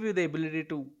you the ability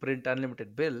to print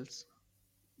unlimited bills.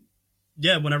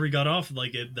 Yeah, whenever we got off,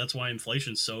 that's why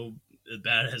inflation's so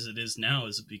bad as it is now,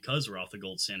 is because we're off the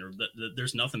gold standard.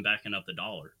 There's nothing backing up the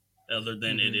dollar other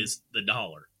than it Hmm. is the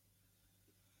dollar.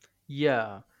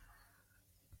 Yeah.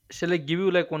 Shall I give you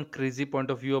like one crazy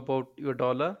point of view about your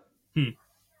dollar? Hmm.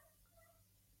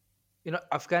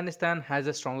 Afghanistan has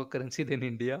a stronger currency than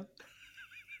India.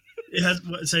 It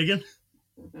has say again.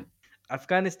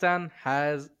 Afghanistan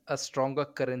has a stronger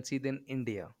currency than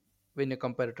India when you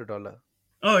compare it to dollar.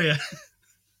 Oh yeah,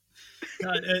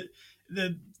 God,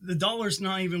 the dollar's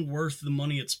not even worth the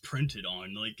money it's printed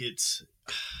on.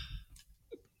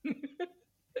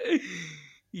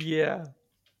 Yeah.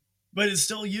 But it's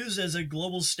still used as a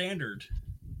global standard.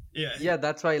 Yeah. Yeah,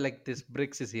 that's why like this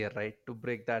BRICS is here, right? To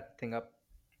break that thing up.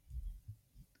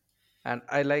 And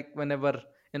I like whenever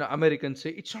Americans say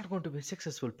it's not going to be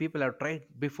successful. People have tried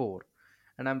before.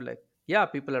 And I'm like, yeah,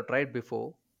 people have tried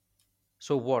before.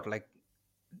 So what? Like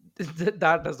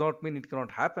that does not mean it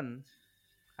cannot happen.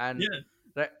 And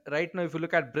Yeah. right now, if you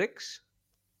look at BRICS,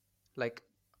 like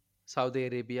Saudi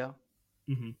Arabia,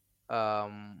 Hmm.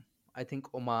 I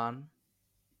think Oman,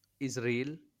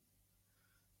 Israel,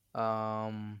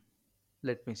 um,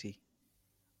 let me see,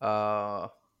 uh,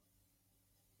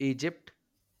 Egypt,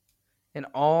 and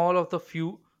all of the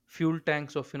fuel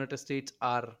tanks of United States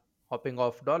are hopping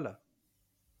off dollar.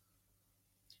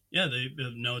 Yeah. They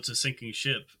know it's a sinking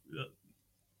ship.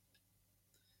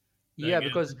 Yeah, Like,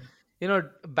 because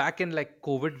back in like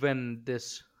COVID, when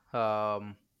this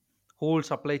um, whole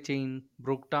supply chain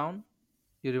broke down,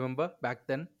 you remember back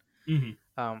then. mhm.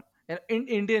 And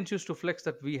Indians used to flex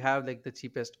that we have like the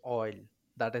cheapest oil,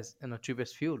 that is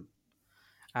cheapest fuel.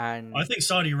 I And think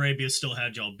Saudi Arabia still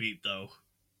had y'all beat though.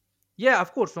 yeah,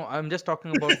 of course, no, I'm just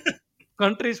talking about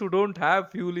countries who don't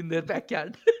have fuel in their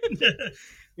backyard.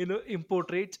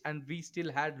 Import rates, and we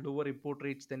still had lower import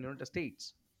rates than United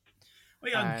States.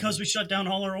 Well, yeah, because And we shut down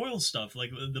all our oil stuff,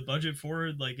 like the budget for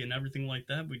it, and everything like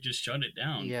that. We just shut it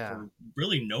down yeah. for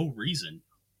really no reason.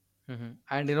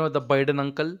 And the Biden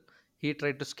uncle, he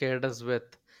tried to scare us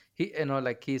with,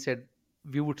 like he said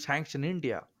we would sanction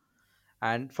India.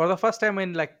 And for the first time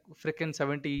in like freaking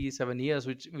 77 years,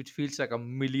 which feels like a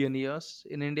million years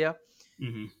in India,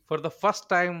 Hmm. for the first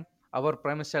time our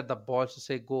prime minister had the balls to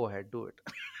say go ahead, do it.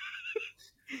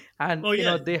 And Well,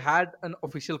 yeah, they had an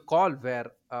official call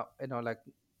where like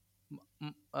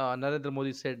Narendra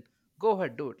Modi said go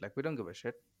ahead, do it, like we don't give a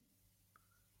shit.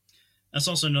 that's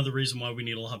also another reason why we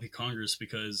need a lobby Congress,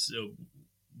 because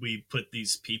we put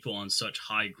these people on such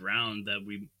high ground that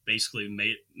we basically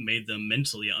made them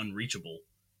mentally unreachable.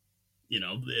 You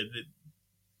know,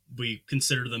 we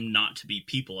consider them not to be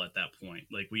people at that point.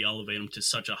 Like, we elevate them to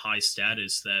such a high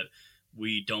status that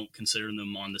we don't consider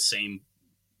them on the same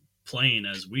plane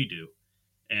as we do.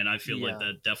 And I feel like Yeah.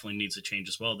 that definitely needs to change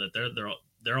as well. That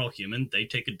they're all human. They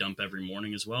take a dump every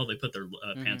morning as well. They put their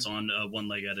Hmm. pants on one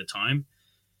leg at a time.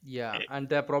 Yeah, Eh, and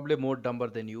they're probably more dumber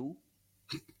than you.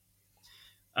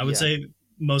 I would Yeah. say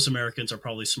most Americans are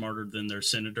probably smarter than their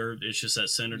senator. It's just that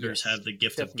senators Yes, have the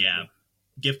gift of gab. definitely.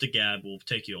 Gift of gab will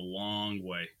take you a long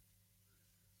way.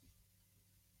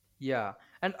 Yeah,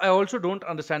 and I also don't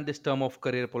understand this term of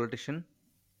career politician.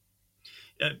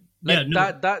 Yeah, Like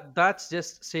no, that's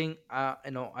just saying,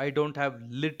 I don't have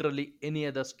literally any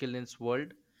other skill in this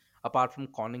world apart from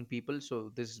conning people, so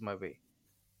this is my way.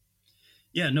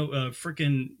 yeah, no,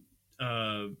 freaking,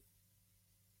 uh,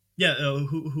 yeah,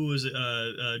 who was it?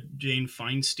 Jane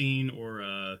Feinstein,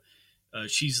 or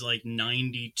she's like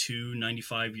 92,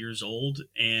 95 years old,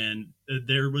 and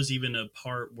there was even a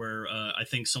part where I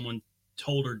think someone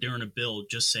told her during a bill,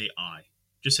 just say I,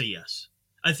 just say yes.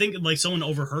 I think like someone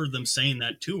overheard them saying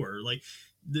that to her. Like,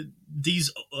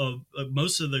 these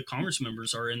most of the Congress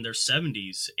members are in their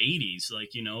 70s, 80s,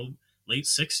 like late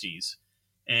 60s,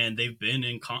 and they've been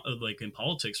in like in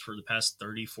politics for the past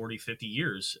 30, 40, 50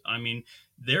 years. I mean,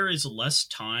 there is less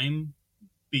time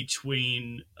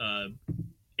between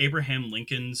Abraham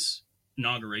Lincoln's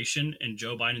inauguration and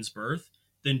Joe Biden's birth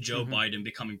than Joe Hmm. Biden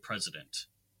becoming president.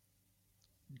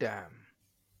 Damn.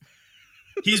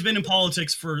 He's been in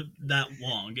politics for that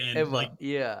long, and Ever. like,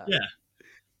 Yeah. yeah.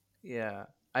 Yeah.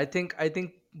 I think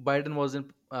Biden was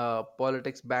in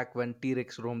politics back when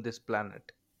T-Rex roamed this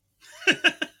planet.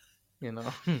 You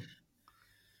know.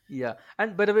 Yeah.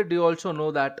 And by the way, do you also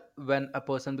know that when a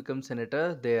person becomes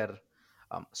senator, their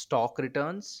stock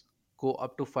returns go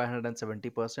up to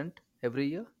 570% every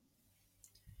year?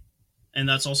 And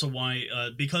that's also why,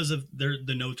 because of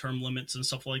the no term limits and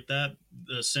stuff like that,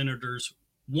 the senators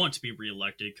want to be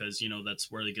reelected because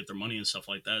that's where they get their money and stuff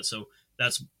like that. So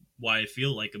that's why I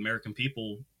feel like American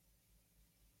people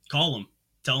call them,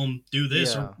 tell them do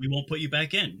this or Yeah. we won't put you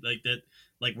back in, like that.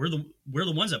 Like we're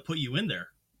the ones that put you in there.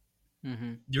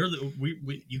 Hmm. You're the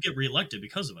we you get reelected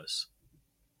because of us.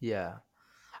 Yeah.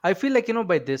 I feel like,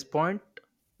 by this point,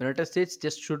 United States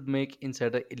just should make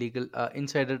insider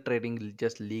trading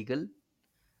just legal.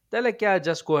 They're like, yeah,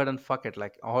 just go ahead and fuck it.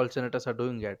 Like all senators are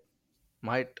doing it.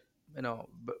 Might,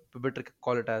 better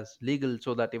call it as legal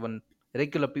so that even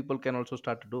regular people can also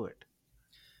start to do it.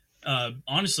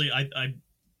 Honestly,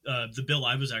 the bill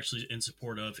I was actually in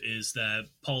support of is that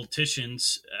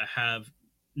politicians have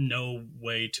no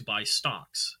way to buy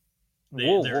stocks.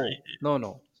 Whoa, They're whoa. No,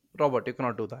 no. Robert, you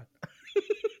cannot do that.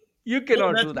 You Well,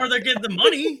 cannot that's do where that. they're getting the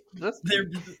money. Trust me. They're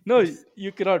No,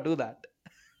 you cannot do that.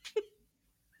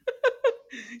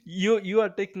 You are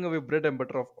taking away bread and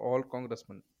butter of all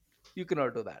congressmen. You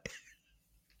cannot do that.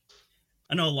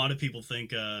 I know a lot of people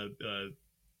think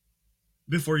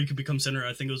before you could become senator,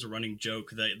 I think it was a running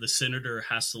joke that the senator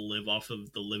has to live off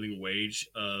of the living wage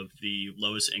of the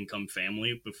lowest income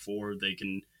family before they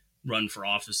can run for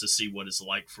office to see what it's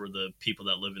like for the people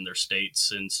that live in their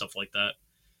states and stuff like that.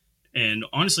 And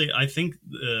honestly, I think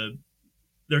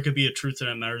there could be a truth to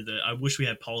that matter that I wish we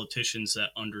had politicians that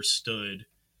understood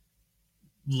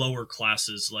lower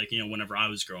classes, like whenever I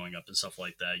was growing up and stuff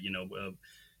like that.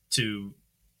 To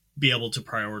be able to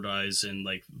prioritize and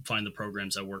like find the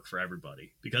programs that work for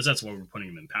everybody because that's why we're putting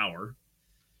them in power.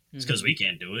 It's because Hmm. we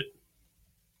can't do it.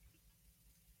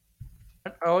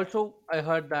 And I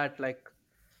heard that like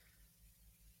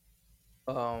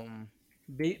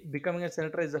becoming a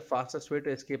senator is the fastest way to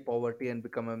escape poverty and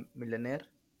become a millionaire.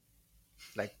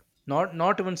 Like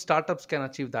not even startups can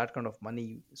achieve that kind of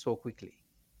money so quickly.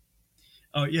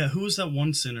 Oh yeah, who was that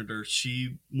one senator?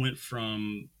 She went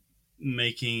from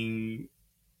making.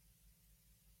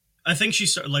 I think she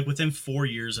started like within 4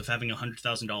 years of having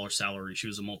 $100,000 salary. She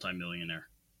was a multimillionaire.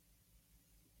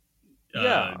 Uh,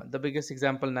 Yeah, the biggest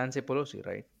example, Nancy Pelosi,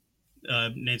 right?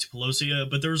 Nancy Pelosi,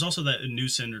 but there was also that new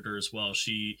senator as well.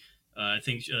 I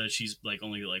think she's like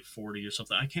only like 40 or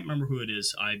something. I can't remember who it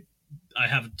is. I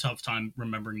have a tough time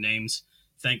remembering names.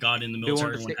 Thank God in the Do you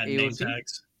want military to everyone say had name AOC?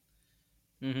 tags.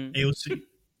 Mm-hmm. AOC.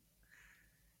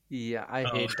 Yeah, I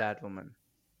Oh, hate that woman.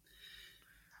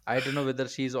 I don't know whether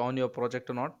she's on your project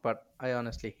or not, but I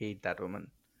honestly hate that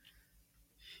woman.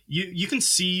 you can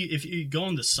see if you go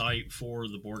on the site for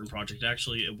the Borgen project.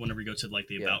 Actually, whenever you go to like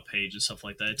the Yeah. about page and stuff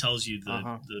like that, it tells you Uh the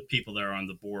huh. the people that are on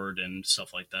the board and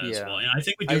stuff like that as well. Yeah. And I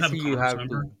think we do I have a see you Congress have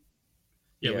member. two.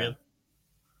 Yeah, we have. Yeah.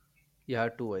 You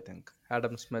have two, I think.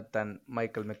 Adam Smith and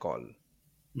Michael McCall.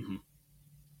 Mhm.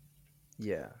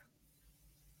 Yeah.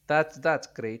 That's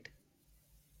great.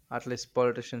 At least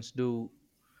politicians do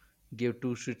give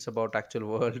two shits about actual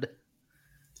world.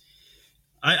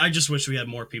 I just wish we had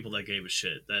more people that gave a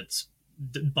shit. That's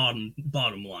the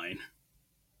bottom line.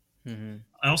 Hmm.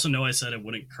 I also know I said I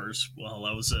wouldn't curse while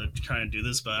I was trying to do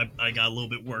this, but I got a little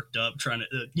bit worked up trying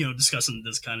to, discussing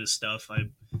this kind of stuff.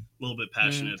 I'm a little bit Hmm.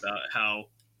 passionate about how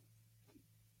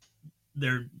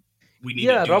there we need to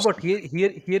Yeah, do Robert. something.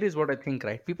 Here is what I think.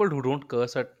 Right, people who don't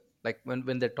curse at like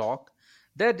when they talk,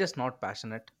 they're just not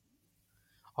passionate,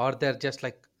 or they're just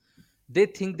like they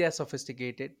think they're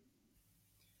sophisticated.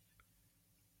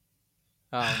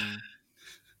 Um,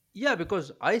 yeah,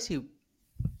 because I see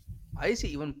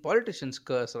even politicians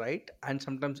curse, right? And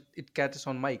sometimes it catches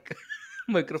on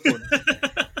microphones.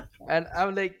 And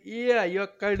I'm like, yeah, you're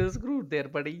kind of screwed there,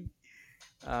 buddy.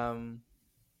 Um,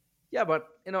 yeah, but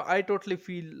I totally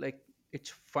feel like it's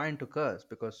fine to curse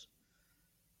because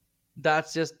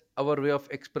that's just our way of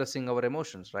expressing our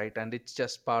emotions, right? And it's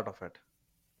just part of it.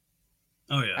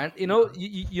 Oh yeah. And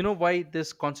you know why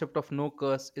this concept of no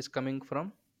curse is coming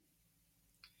from?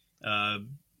 Uh,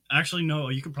 Actually, no.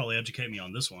 You could probably educate me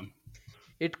on this one.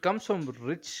 It comes from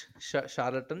rich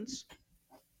charlatans,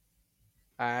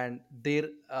 and their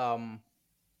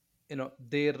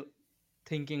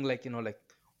thinking, like, like,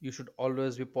 you should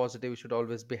always be positive, you should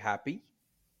always be happy,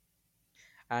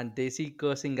 and they see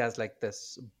cursing as like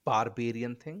this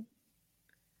barbarian thing.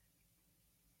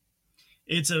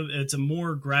 It's a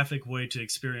more graphic way to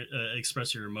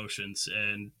express your emotions,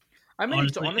 and I mean,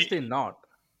 it's honestly, honestly not.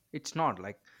 It's not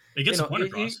like, it you gets the know point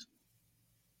across.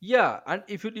 yeah, and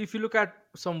if you look at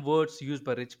some words used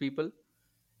by rich people,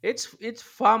 it's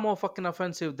far more fucking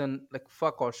offensive than like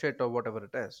fuck or shit or whatever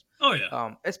it is. Oh yeah.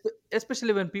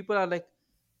 Especially when people are like,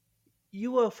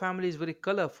 your family is very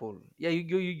colorful. Yeah,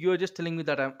 you're just telling me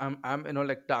that I'm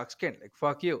like dark skinned. Like,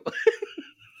 fuck you.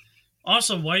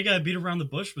 Also, why you gotta beat around the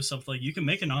bush with something? Like, you can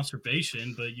make an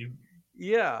observation, but you,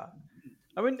 Yeah,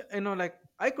 I mean, like,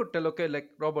 I could tell, okay,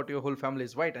 like, Robert, your whole family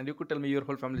is white, and you could tell me your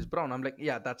whole family is brown. I'm like,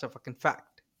 yeah, that's a fucking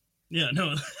fact, yeah,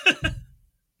 no,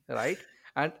 right?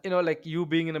 And like, you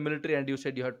being in the military, and you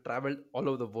said you had traveled all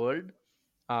over the world.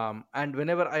 And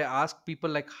whenever I ask people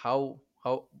like, how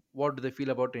what do they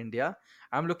feel about India,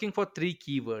 I'm looking for three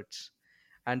keywords,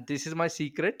 and this is my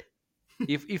secret.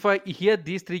 If I hear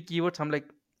these three keywords, I'm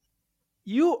like,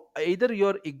 you either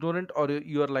you're ignorant, or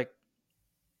you're like,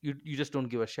 you just don't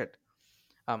give a shit.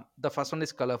 The first one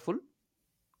is colorful.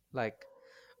 Like,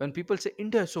 when people say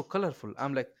India is so colorful,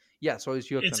 I'm like, yeah, so is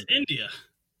your it's country. India.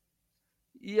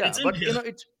 Yeah, It's but India.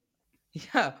 it's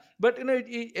yeah, but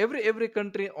every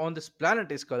country on this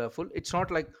planet is colorful. It's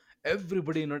not like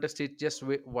everybody in United States just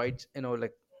wear whites,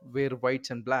 like, wear whites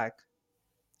and black.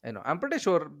 I'm pretty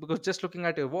sure, because just looking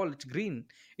at your wall, it's green.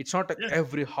 It's not like Yeah,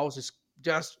 every house is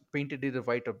just painted either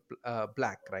white or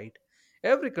black, right?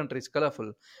 Every country is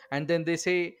colorful. And then they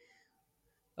say,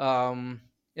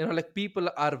 like, people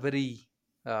are very,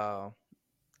 uh,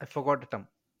 I forgot the term.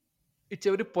 It's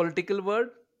a very political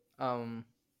word. um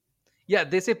yeah,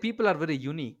 they say people are very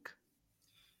unique.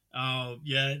 oh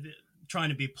yeah, trying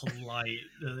to be polite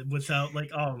without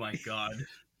like, oh my god,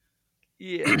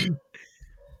 Yeah,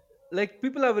 like,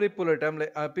 people are very polite. I'm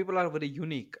like, people are very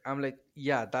unique. I'm like,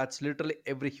 yeah, that's literally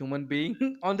every human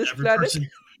being on this every planet. person,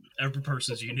 every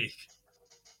person's unique.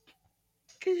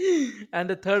 And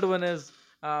the third one is,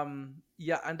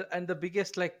 yeah, and the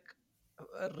biggest, like,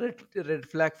 red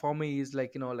flag for me is,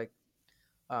 like, like,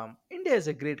 India is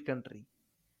a great country,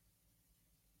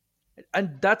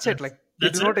 and that's it. That's Like, they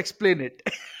do that's it. not explain it.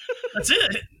 That's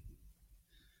it.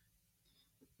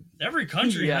 Every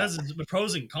country Yeah, has its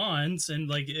pros and cons, and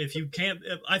like if you can't,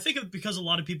 I think because a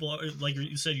lot of people are, like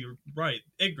you said, you're right,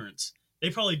 ignorance.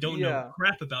 They probably don't know yeah.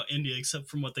 crap about India except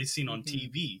from what they've seen on Hmm.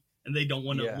 TV, and they don't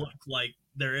want to Yeah. look like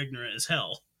they're ignorant as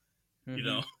hell. You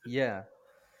know. Yeah,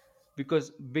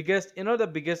 because the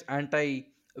biggest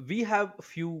anti, we have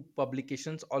few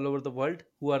publications all over the world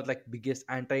who are like biggest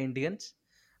anti-Indians.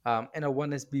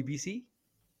 One is BBC,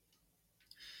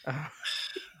 uh,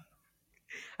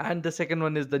 and the second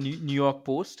one is the New York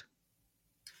Post.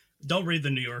 Don't read the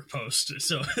New York Post.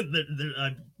 So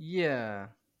Yeah,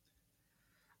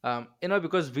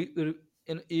 because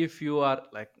if you are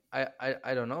like,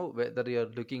 I don't know whether you're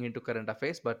looking into current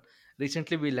affairs, but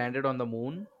recently we landed on the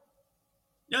moon.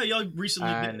 yeah, y'all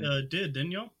recently And did,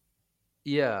 didn't y'all?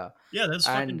 yeah, Yeah, that's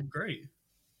and fucking great.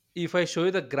 if I show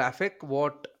you the graphic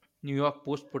what New York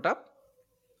Post put up,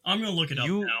 I'm gonna look it up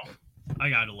you now. I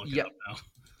gotta look it yeah, up now.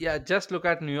 yeah, just look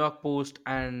at New York Post,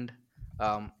 and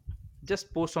um,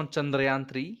 just post on Chandrayaan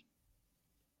 3.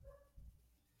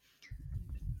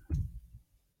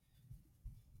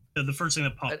 The first thing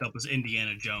that Uh, popped up was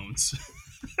Indiana Jones.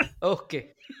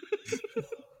 okay.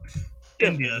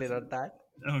 India. Definitely not that.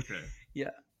 Okay.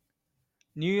 Yeah,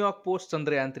 New York Post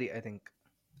Chandrayaan 3, I think.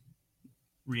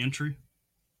 Reentry.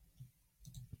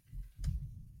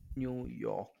 New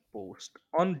York Post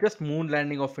on just moon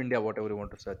landing of India, whatever you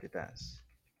want to search it as.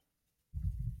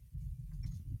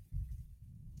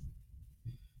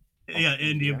 Of Yeah,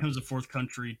 India India. becomes the fourth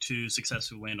country to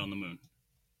successfully land on the moon.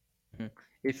 Hmm.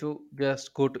 If you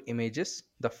just go to images,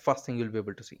 the first thing you'll be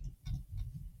able to see.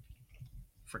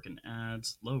 Freaking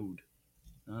ads load.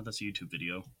 That's a YouTube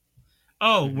video.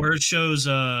 Oh, Hmm. where it shows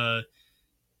uh,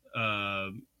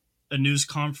 a news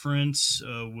conference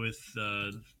with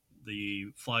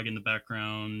the flag in the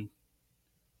background.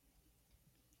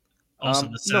 Also,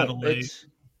 the No, satellite. it's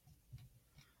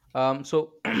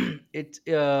so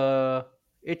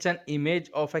it's an image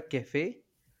of a cafe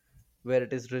where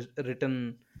it is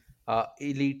written,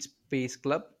 Elite Space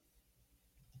Club,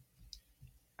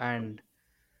 and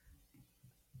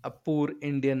a poor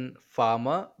Indian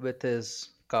farmer with his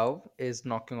cow is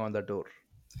knocking on the door.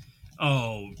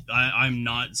 I'm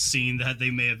not seeing that.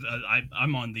 They may have.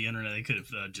 I'm on the internet. They could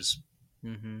have just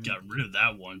Mm-hmm. got rid of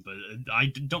that one, but I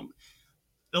don't.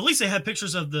 At least they have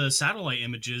pictures of the satellite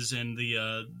images and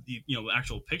the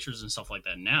actual pictures and stuff like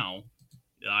that. Now,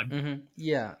 I Mm-hmm.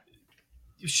 Yeah.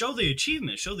 show the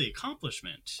achievement, show the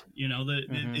accomplishment.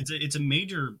 Mm-hmm. It's a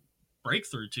major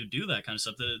breakthrough to do that kind of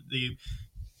stuff. The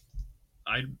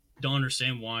I don't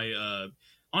understand why.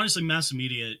 Honestly, mass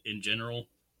media in general,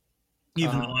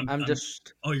 even though I'm I'm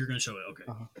just. oh, you're gonna show it, okay.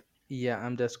 Uh, yeah,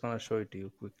 I'm just gonna show it to you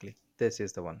quickly. This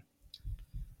is the one.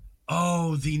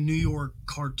 Oh, the New York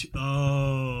cartoon.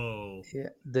 Oh, Yeah,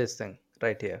 this thing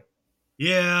right here.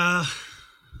 yeah.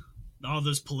 All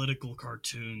those political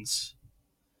cartoons.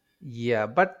 Yeah,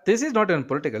 but this is not even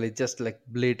political. It's just like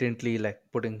blatantly like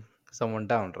putting someone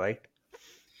down, right?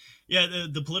 Yeah,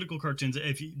 the political cartoons.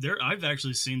 If you, there, I've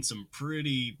actually seen some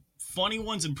pretty funny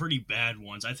ones and pretty bad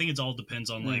ones. I think it all depends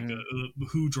on like Mm-hmm.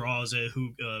 who draws it,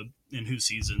 who and who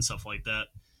sees it and stuff like that.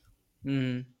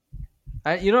 Mm-hmm.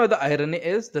 And the irony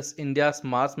is this India's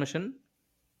Mars mission.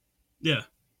 Yeah.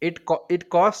 It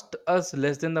cost us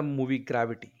less than the movie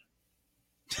Gravity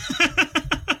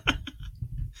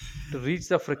to reach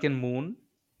the freaking moon.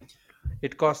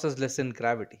 It cost us less than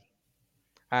Gravity,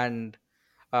 and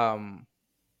um,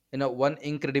 one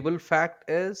incredible fact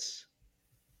is,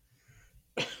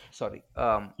 sorry,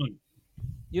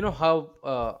 you know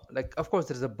how like of course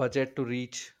there's a budget to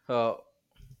reach to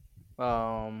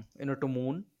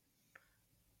moon.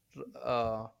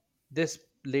 This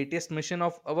latest mission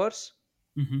of ours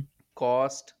Hmm.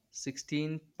 cost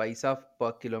 16 paisa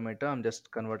per kilometer. I'm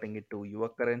just converting it to your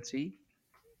currency,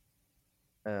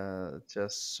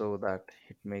 just so that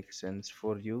it makes sense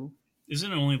for you.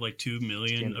 Isn't it only like 2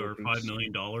 million 16 or five rupees.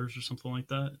 million dollars or something like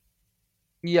that?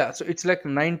 Yeah, so it's like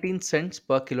 19 cents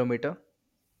per kilometer.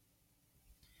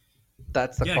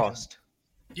 That's the Yeah, cost.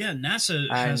 yeah. NASA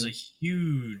has a And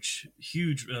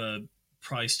huge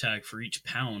price tag for each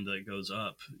pound that goes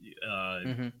up. Uh,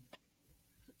 mhm,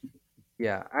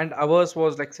 yeah, and ours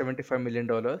was like $75 million,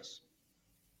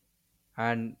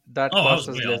 and that oh, I cost was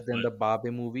us way less off, than the Barbie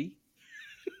movie.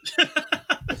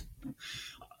 but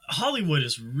Hollywood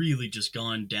has really just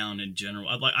gone down in general.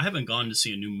 I haven't gone to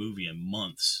see a new movie in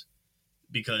months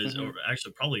because, or Hmm.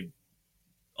 actually probably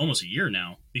almost a year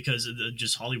now, because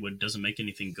just Hollywood doesn't make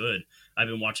anything good. I've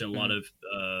been watching a lot Hmm.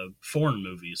 of foreign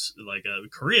movies. Like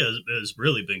Korea has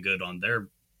really been good on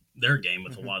their game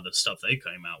with a Hmm. lot of the stuff they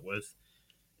came out with,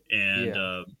 and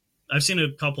Yeah. I've seen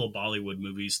a couple of Bollywood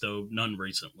movies, though none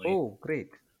recently. Oh,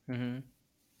 great. Hmm.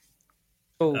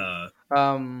 So, Uh,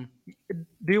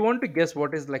 do you want to guess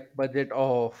what is like budget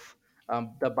of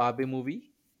the Barbie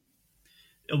movie?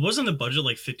 it wasn't the budget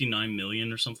like 59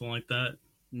 million or something like that.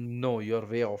 No, you're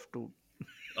way off too.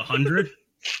 100.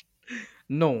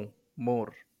 No,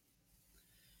 more.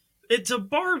 It's a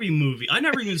Barbie movie. I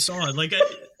never even saw it. Like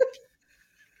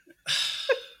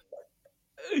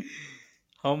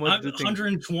How much I'm do you think?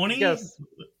 120, Yes,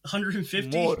 150.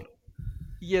 more.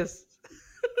 Yes,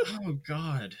 Oh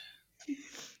God.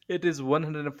 it is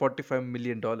 $145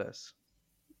 million.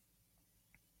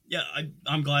 Yeah,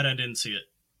 I'm glad I didn't see it.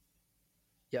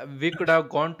 Yeah, we could have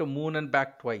gone to moon and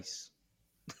back twice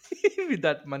with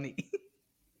that money.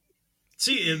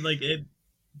 See,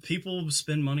 people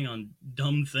spend money on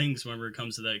dumb things whenever it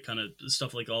comes to that kind of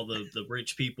stuff, like all the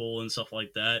rich people and stuff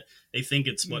like that. They think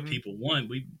it's what Hmm. people want.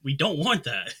 We don't want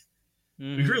that.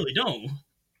 We Hmm. really don't.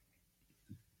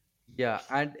 Yeah,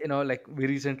 and like we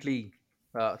recently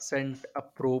sent a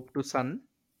probe to Sun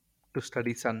to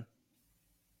study Sun.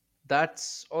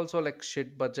 That's also like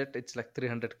shit budget. It's like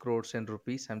 300 crores in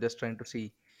rupees. I'm just trying to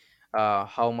see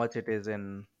how much it is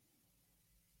in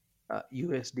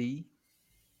USD.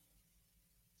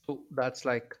 So that's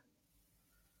like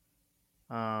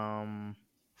um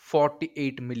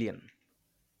 48 million.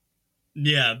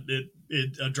 Yeah,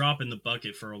 it a drop in the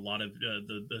bucket for a lot of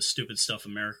the stupid stuff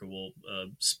America will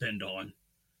spend on.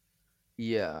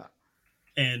 Yeah,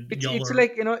 And y'all it's are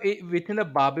like within a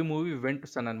Barbie movie we went to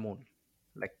Sun and Moon.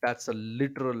 Like that's a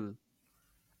literal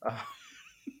uh,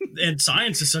 and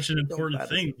science is such an important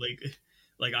thing. comparison.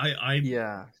 Like I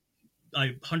Yeah. I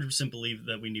 100% believe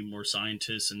that we need more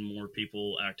scientists and more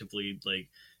people actively like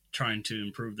trying to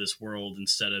improve this world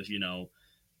instead of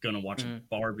going to watch a Mhm.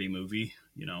 Barbie movie.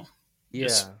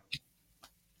 Just Yeah.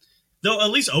 though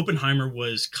at least Oppenheimer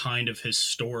was kind of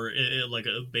historic, like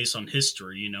based on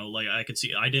history. Like I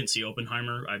didn't see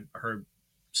Oppenheimer. I heard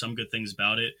some good things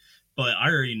about it, but I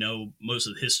already know most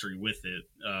of the history with it.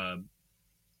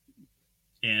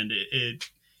 And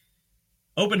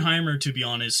Oppenheimer, to be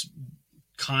honest,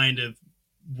 kind of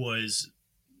was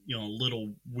a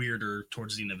little weirder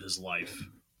towards the end of his life.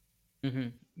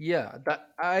 Yeah, that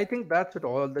I think that's what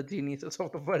all the geniuses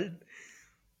of the world,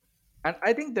 and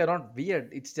I think they're not weird.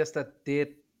 It's just that their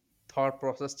thought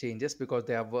process changes because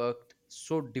they have worked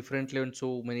so differently on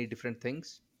so many different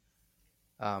things.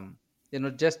 Um,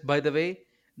 just by the way,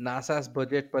 NASA's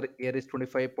budget per year is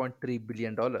 $25.3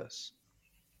 billion,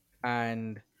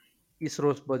 and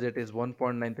ISRO's budget is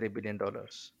 $1.93 billion.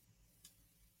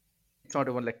 It's not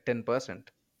even like 10%.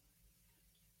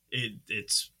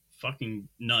 It's fucking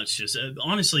nuts. Just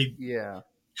honestly, Yeah.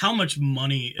 how much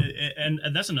money, and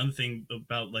that's another thing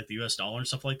about like the U.S. dollar and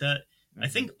stuff like that. I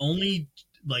Mm-hmm. think only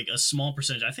like a small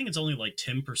percentage. I think it's only like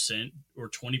 10% or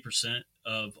 20%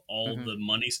 of all Mm-hmm. the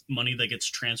money that gets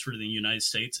transferred to the United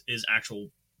States is actual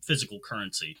physical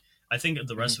currency. I think the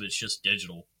Mm-hmm. rest of it's just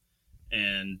digital,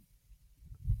 and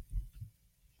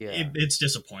Yeah. it's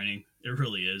disappointing. It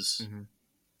really is. Mm-hmm.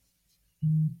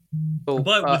 So,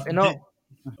 But with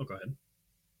oh, go ahead.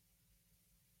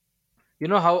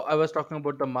 how I was talking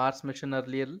about the Mars mission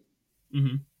earlier?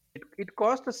 Hmm. It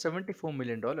cost us $74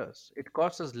 million. It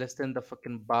cost us less than the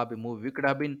fucking Barbie movie. We could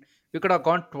have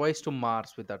gone twice to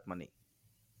Mars with that money.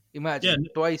 Yeah, Imagine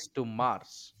twice to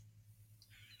Mars.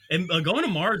 and going to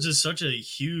Mars is such a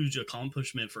huge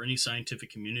accomplishment for any scientific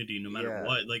community, no matter Yeah.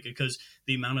 what. Like because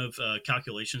the amount of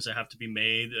calculations that have to be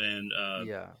made and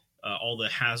Yeah. all the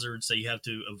hazards that you have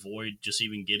to avoid just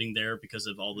even getting there because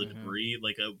of all the Mm-hmm. debris.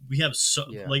 Like we have so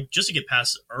Yeah. like just to get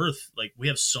past Earth, like we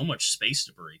have so much space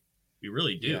debris. We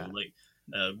really do. Yeah.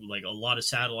 Like a lot of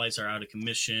satellites are out of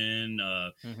commission.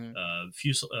 Mm-hmm.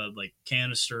 Few like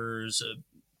canisters.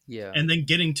 Yeah. And then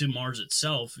getting to Mars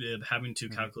itself, having to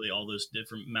Mm-hmm. calculate all those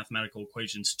different mathematical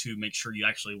equations to make sure you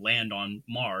actually land on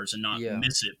Mars and not Yeah.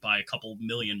 miss it by a couple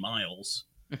million miles.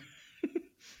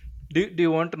 Do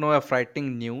you want to know a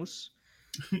frightening news?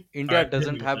 All India right, hit me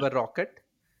doesn't with have it. a rocket.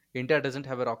 India doesn't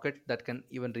have a rocket that can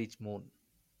even reach moon.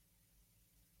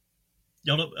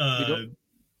 Y'all, don't- We don't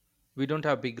we don't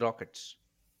have big rockets.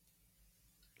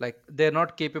 Like they're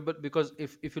not capable because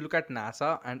if you look at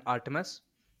NASA and Artemis,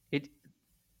 it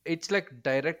it's like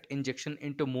direct injection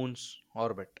into moon's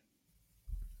orbit.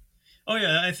 oh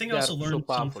yeah, I think I They also are so learned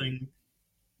powerful. something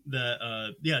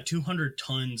that yeah, 200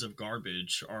 tons of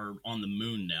garbage are on the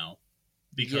moon now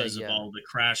Yeah, because of yeah. all the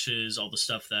crashes, all the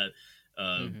stuff that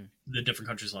uh, Hmm. the different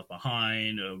countries left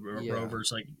behind, Yeah,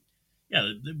 rovers. Like,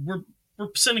 yeah, we're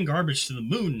sending garbage to the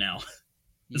moon now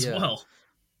as yeah. well.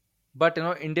 But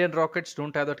Indian rockets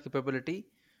don't have that capability,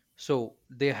 so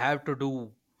they have to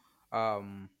do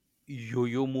um,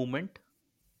 yo-yo movement,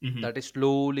 Hmm. that is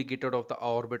slowly get out of the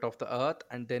orbit of the Earth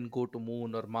and then go to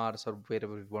Moon or Mars or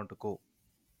wherever we want to go.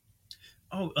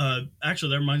 Oh,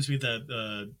 actually, that reminds me of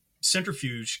that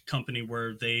centrifuge company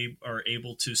where they are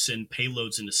able to send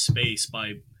payloads into space by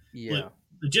le- Yeah.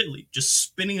 legitimately just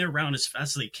spinning it around as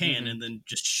fast as they can Hmm. and then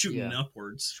just shooting Yeah.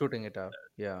 upwards. Shooting it up.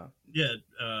 Yeah. Yeah,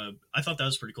 I thought that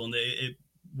was pretty cool, and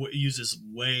uses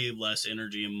way less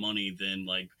energy and money than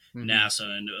like Hmm. NASA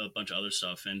and a bunch of other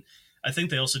stuff. And I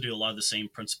think they also do a lot of the same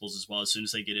principles as well. As soon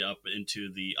as they get it up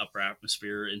into the upper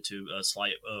atmosphere, into a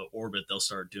slight orbit, they'll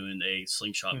start doing a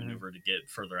slingshot Hmm. maneuver to get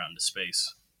further out into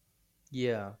space.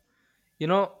 Yeah.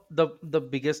 The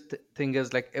biggest thing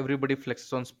is like everybody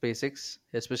flexes on SpaceX,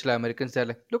 especially Americans. They're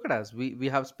like, look at us, we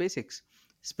have SpaceX.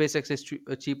 SpaceX is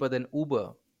cheaper than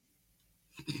Uber.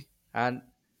 And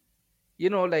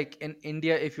like in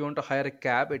India, if you want to hire a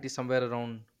cab, it is somewhere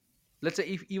around, let's say,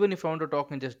 if even if I want to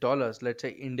talk in just dollars, let's say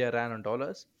India ran on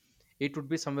dollars, it would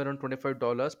be somewhere around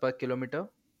 $25 per kilometer.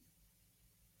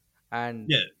 And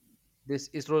Yeah, this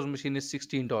ISRO's machine is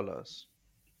 $16.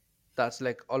 That's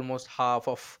like almost half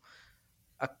of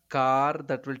a car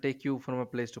that will take you from a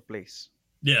place to place.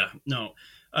 yeah, no.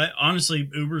 Honestly,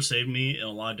 Uber saved me in a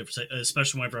lot of different,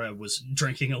 especially whenever I was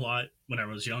drinking a lot when I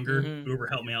was younger. Hmm. Uber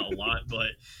helped me out a lot,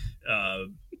 but uh,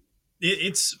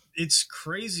 it's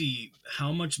crazy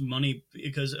how much money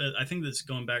because I think that's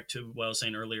going back to what I was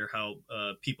saying earlier. How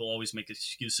people always make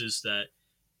excuses that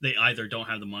they either don't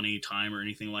have the money, time, or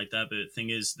anything like that. But the thing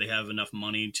is, they have enough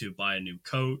money to buy a new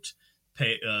coat,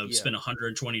 pay Yeah. spend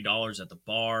 $120 at the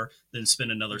bar, then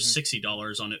spend another Hmm.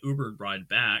 $60 on an Uber ride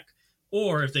back.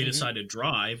 Or if they Hmm. decide to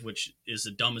drive, which is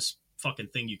the dumbest fucking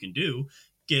thing you can do,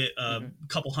 get a Hmm.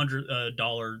 couple hundred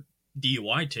dollar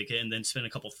DUI ticket and then spend a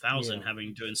couple thousand Yeah.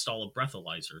 having to install a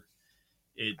breathalyzer.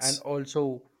 And It's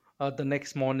also, the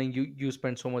next morning you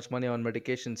spend so much money on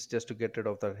medications just to get rid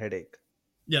of that headache.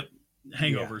 yep, Yeah,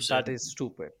 hangovers. that is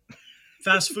stupid.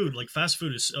 Fast food, like fast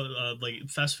food is like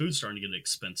fast food's starting to get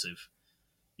expensive.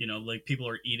 Like people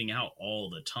are eating out all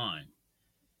the time.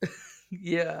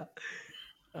 Yeah.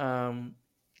 um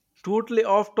Totally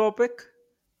off topic,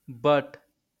 but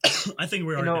I think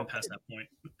we you already been know, past that point.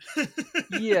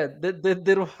 yeah,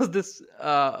 there was this.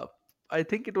 I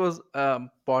think it was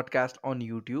podcast on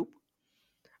YouTube,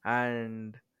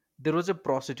 and there was a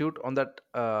prostitute on that,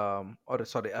 or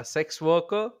sorry, a sex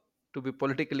worker, to be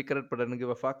politically correct, but I don't give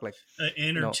a fuck. Like,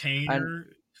 and Entertainer.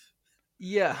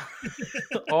 yeah,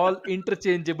 all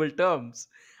interchangeable terms.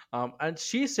 And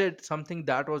she said something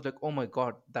that was like, oh my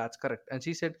god, that's correct. And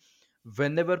she said,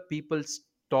 whenever people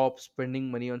stop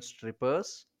spending money on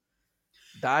strippers,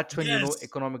 that's when Yes,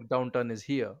 economic downturn is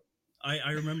here.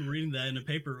 I remember reading that in a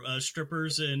paper.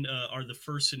 Strippers and are the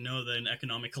first to know that an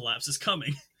economic collapse is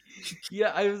coming.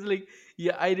 Yeah, I was like,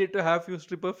 yeah, I need to have few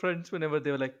stripper friends whenever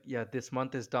they were like, yeah, this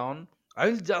month is down. I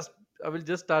will just I will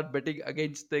just start betting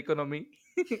against the economy.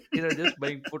 Just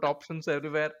buying put options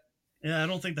everywhere. Yeah, I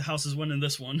don't think the house is winning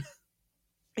this one.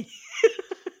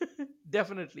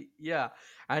 Definitely, yeah.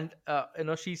 And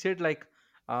she said like,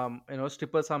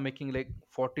 strippers are making like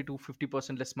 40 to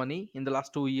 50% less money in the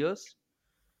last 2 years.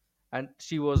 And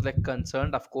she was like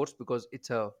concerned, of course, because it's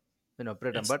a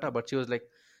bread and It's butter. But she was like,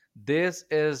 this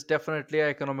is definitely an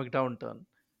economic downturn,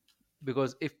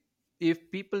 because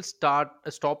if people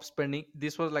stop spending,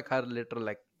 this was like her literal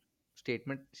like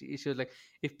statement. She was like,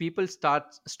 if people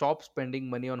stop spending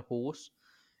money on horse,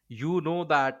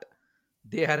 that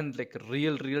they are in like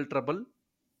real trouble.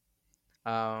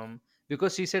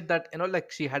 Because she said that,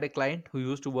 like, she had a client who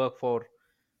used to work for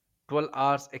 12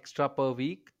 hours extra per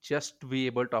week just to be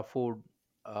able to afford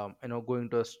going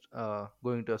to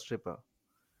a stripper.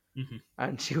 mhm.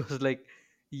 And she was like,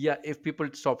 yeah, if people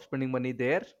stop spending money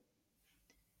there.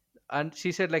 And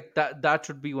she said like that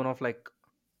should be one of like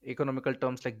economical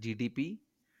terms like GDP.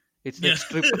 It's like Yeah,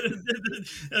 stripper.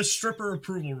 a stripper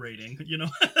approval rating.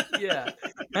 Yeah.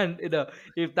 And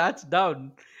if that's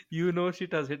down,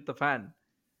 shit has hit the fan.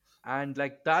 And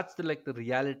like that's the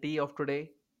reality of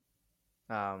today.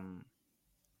 Um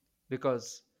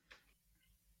because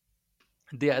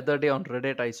the other day on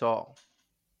Reddit I saw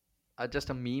just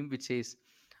a meme which says,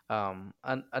 a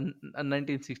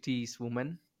 1960s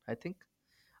woman, I think,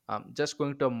 just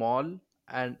going to a mall,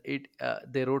 and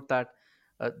they wrote that,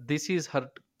 this is her,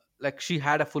 like, she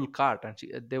had a full cart, and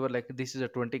they were like, this is a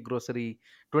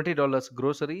 $20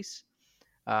 groceries,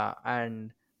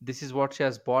 and this is what she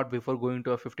has bought before going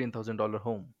to a $15,000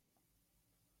 home.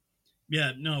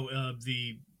 Yeah, no,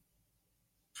 the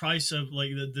price of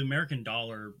like the American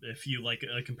dollar, if you like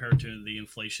compare it to the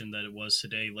inflation that it was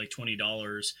today, like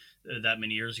 $20 that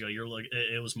many years ago, you're like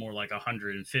it was more like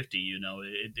 150.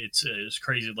 It's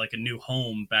crazy. Like a new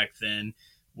home back then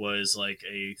was like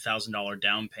 $1,000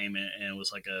 down payment, and it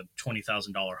was like a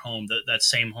 $20,000 home. That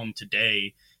same home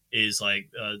today is like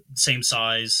same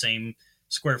size, same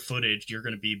square footage. You're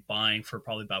going to be buying for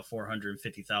probably about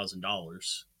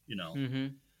 $450,000. Mm-hmm.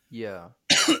 Yeah.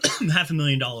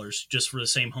 $500,000 just for the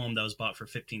same home that was bought for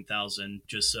 15,000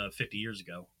 just 50 years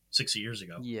ago, 60 years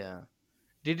ago. Yeah.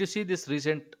 Did you see this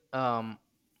recent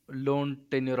loan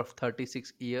tenure of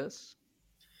 36 years?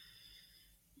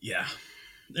 Yeah,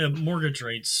 mortgage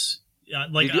rates.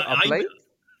 Like Did you apply?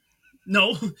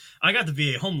 no, I got the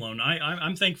VA home loan.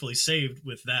 I'm thankfully saved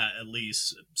with that at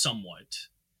least somewhat.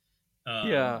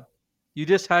 Yeah. Um, You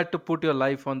just had to put your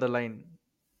life on the line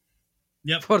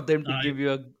yep. for them to I give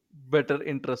you a better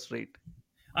interest rate.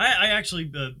 I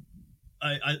actually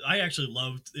I actually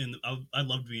loved I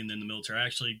loved being in the military. I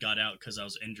actually got out because I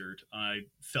was injured. I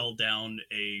fell down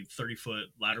a 30-foot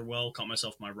ladder well, caught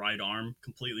myself in my right arm,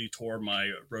 completely tore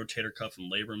my rotator cuff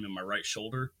and labrum in my right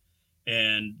shoulder.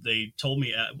 And they told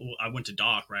me I went to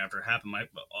doc right after it happened. My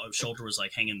shoulder was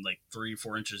like hanging like 3 or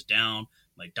 4 inches down.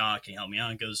 I'm like, doc, can you help me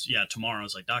out? He goes, yeah, tomorrow. I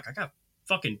was like, doc, I got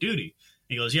fucking duty.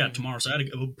 He goes, yeah, Hmm. tomorrow. So I had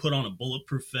to go put on a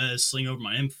bulletproof vest, sling over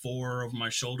my M4 over my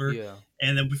shoulder. Yeah.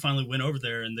 And then we finally went over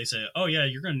there and they said, oh, yeah,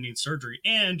 you're going to need surgery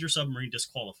and your submarine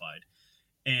disqualified.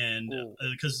 And Oh.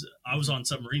 because I was Hmm. on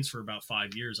submarines for about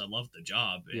 5 years, I loved the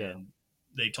job. Yeah. And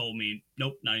they told me,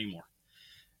 nope, not anymore.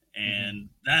 Hmm. And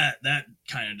that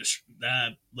kind of just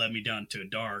that led me down to a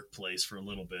dark place for a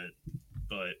little bit.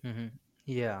 But Hmm.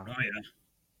 Yeah.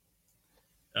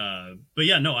 oh but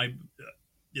yeah, no, I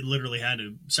literally had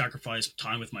to sacrifice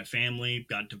time with my family.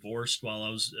 Got divorced while I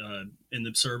was in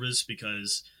the service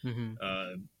because Hmm.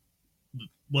 uh,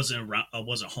 wasn't around. I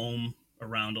wasn't home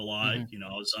around a lot. Hmm.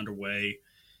 I was underway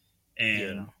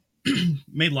Yeah. and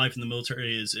made life in the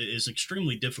military is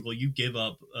extremely difficult. You give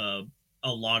up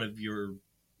a lot of your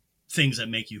things that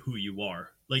make you who you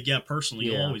are. Like, yeah, personally,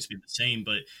 you'll Yeah. always be the same,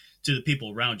 but to the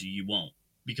people around you, you won't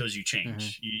because you Hmm.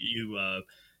 change.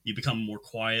 You become more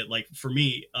quiet. Like for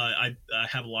me, I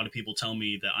have a lot of people tell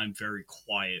me that I'm very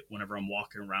quiet whenever I'm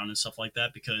walking around and stuff like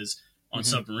that because On Mm-hmm.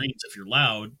 submarines, if you're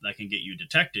loud, that can get you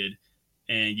detected,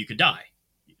 and you could die.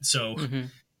 So Mm-hmm.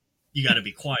 you got to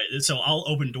be quiet. So I'll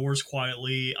open doors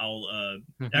quietly. I'll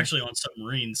Mm-hmm. actually on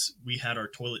submarines we had our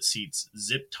toilet seats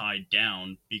zip tied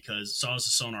down because so I was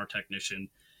a sonar technician.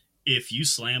 If you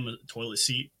slam a toilet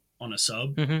seat on a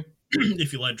sub, Mm-hmm.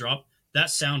 if you let it drop, that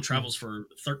sound Mm-hmm. travels for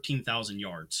 13,000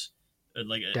 yards,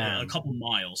 like a Damn. couple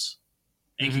miles,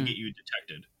 and can Mm-hmm. get you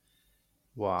detected.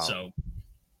 Wow. So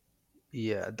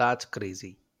Yeah, that's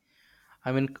crazy.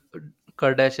 I mean,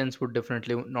 Kardashians would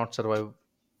definitely not survive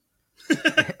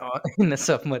in a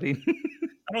submarine.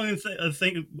 I don't even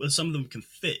think some of them can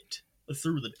fit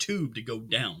through the tube to go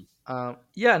down.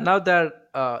 Yeah, now they're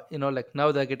like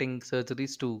now they're getting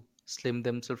surgeries to slim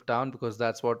themselves down because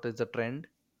that's what is the trend.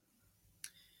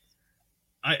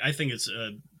 I think it's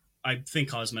I think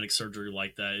cosmetic surgery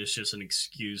like that is just an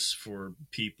excuse for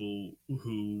people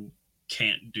who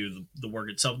can't do the work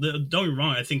itself. Don't get me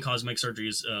wrong. I think cosmetic surgery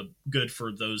is good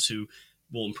for those who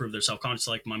will improve their self confidence.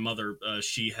 Like my mother,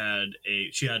 she had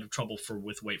trouble for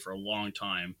with weight for a long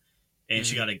time, and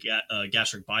she Mm-hmm. got a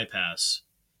gastric bypass,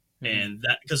 Mm-hmm. and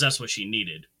that because that's what she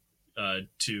needed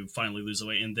to finally lose the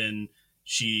weight. And then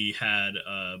she had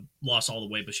lost all the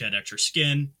weight, but she had extra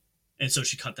skin, and so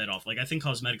she cut that off. Like I think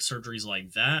cosmetic surgeries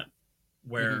like that,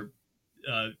 Mm-hmm. where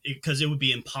because it would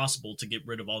be impossible to get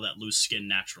rid of all that loose skin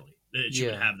naturally. She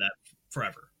would Yeah. have that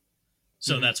forever.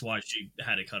 So Mm-hmm. that's why she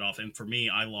had it cut off. And for me,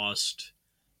 I lost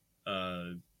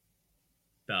uh,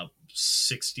 about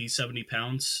 60, 70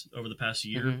 pounds over the past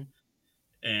year, Mm-hmm.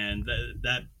 and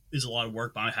that is a lot of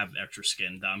work. But I have extra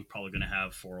skin that I'm probably going to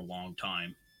have for a long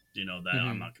time. That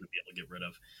I'm Mm-hmm. not going to be able to get rid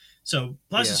of. So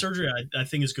plastic Yeah. surgery, I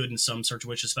think, is good in some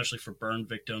situations, especially for burn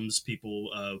victims,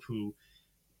 people who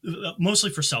mostly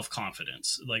for self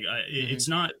confidence. Like Mm-hmm. it's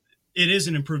not. It is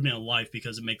an improvement in life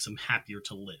because it makes them happier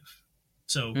to live.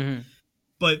 So, Mm-hmm.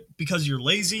 but because you're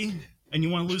lazy and you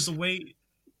want to lose the weight,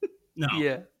 no,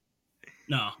 Yeah.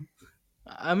 no,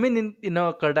 I mean, in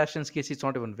Kardashian's case, it's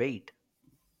not even weight.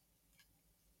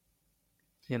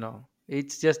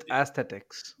 It's just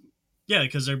aesthetics. yeah,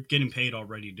 because they're getting paid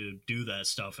already to do that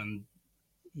stuff. And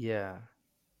Yeah.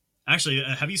 actually,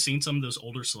 have you seen some of those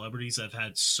older celebrities that have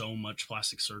had so much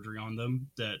plastic surgery on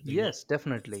them that they look Yes,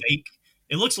 definitely. fake?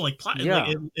 It looks like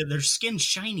Yeah. their skin's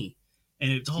shiny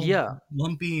and it's all Yeah.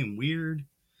 lumpy and weird.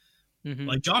 Mm-hmm.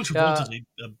 Like John Travolta Yeah. is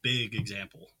a big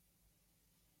example.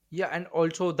 Yeah, and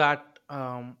also that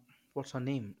what's her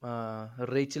name?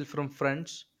 Rachel from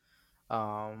Friends.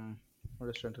 I'm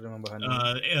just trying to remember her name.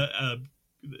 Uh, uh,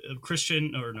 uh,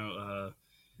 Christian or no,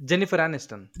 Jennifer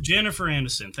Aniston. Jennifer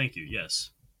Aniston. Thank you.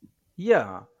 Yes.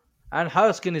 Yeah, and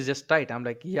her skin is just tight. I'm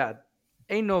like, yeah,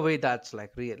 ain't no way that's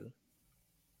like real.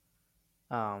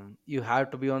 You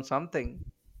have to be on something.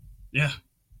 Yeah.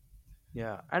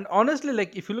 Yeah, and honestly,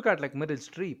 like if you look at like Meryl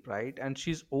Streep, right, and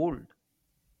she's old,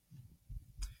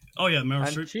 Oh yeah, Meryl and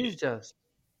Streep. she's just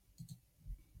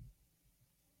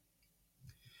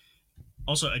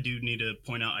Also, I do need to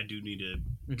point out I do need to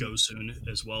Mhm. go soon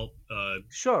as well.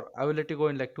 Sure. I will let you go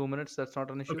in like 2 minutes. That's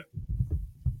not an issue. Okay.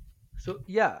 So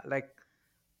yeah, like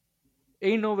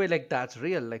ain't no way like that's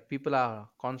real. Like people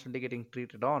are constantly getting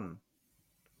treated on.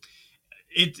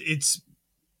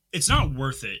 It's not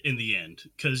worth it in the end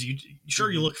because you sure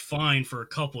you Hmm. look fine for a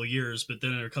couple of years, but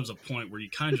then there comes a point where you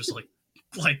kind of just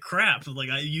like crap. Like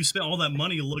you spent all that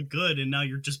money to look good, and now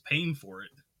you're just paying for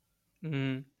it.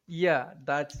 Yeah,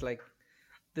 that's like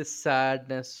this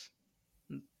sadness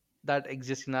that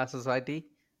exists in our society,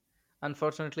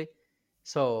 unfortunately.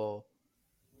 So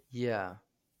yeah,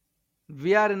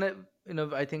 we are in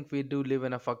a I think we do live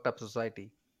in a fucked up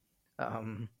society.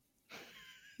 Um,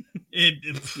 It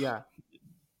yeah.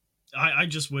 I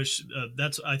just wish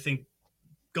that's I think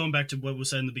going back to what was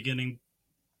said in the beginning.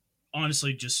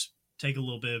 Honestly, just take a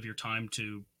little bit of your time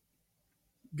to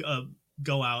uh,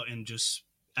 go out and just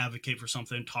advocate for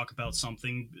something, talk about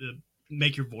something,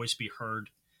 make your voice be heard,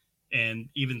 and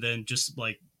even then, just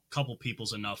like a couple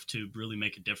people's enough to really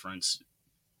make a difference.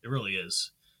 It really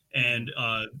is. Hmm. And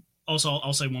also,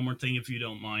 I'll say one more thing if you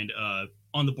don't mind.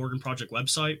 On the Borgen Project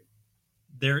website,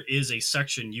 there is a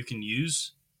section you can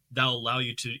use that'll allow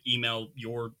you to email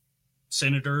your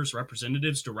senators,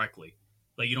 representatives directly.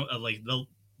 Like you don't like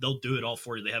they'll do it all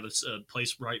for you. They have a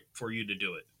place right for you to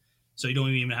do it. So you don't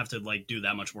even have to like do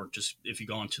that much work. Just if you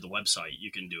go onto the website,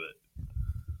 you can do it.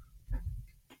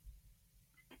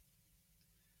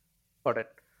 Got it.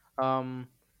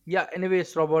 Yeah.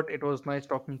 Anyways, Robert, it was nice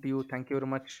talking to you. Thank you very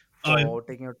much Uh, for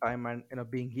taking your time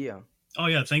and being here. oh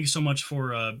yeah, thank you so much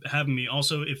for having me.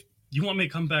 Also, if you want me to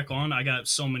come back on, I got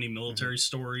so many Hmm. military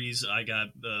stories. I got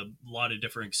a lot of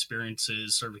different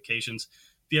experiences, certifications.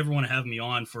 if you ever want to have me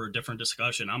on for a different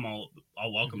discussion, all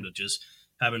welcome Mhm. to just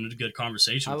having a good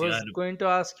conversation I with you. was going to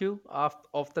ask you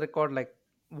off the record, like,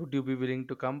 would you be willing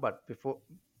to come? But before,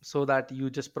 so that you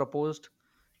just proposed,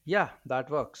 yeah, that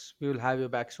works. We will have you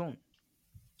back soon.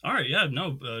 All right, yeah,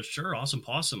 no, sure, awesome,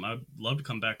 possum. I'd love to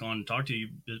come back on and talk to you.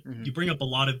 You Hmm. bring up a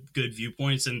lot of good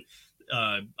viewpoints, and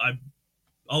I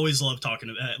always love talking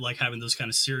to like having those kind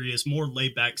of serious, more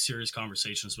laid back, serious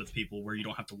conversations with people where you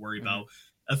don't have to worry Hmm. about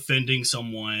offending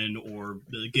someone or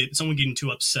get someone getting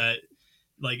too upset.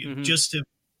 Like Hmm. just to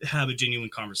have a genuine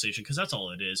conversation because that's all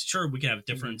it is. Sure, we can have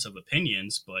Hmm. difference of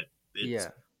opinions, but it's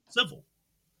Yeah, civil.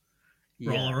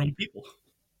 We're all yeah, our own people.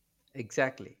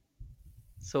 exactly.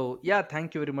 So, yeah,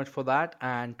 thank you very much for that.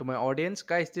 And to my audience,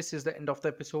 guys, this is the end of the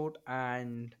episode.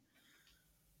 And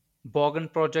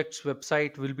Borgen Project's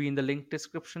website will be in the link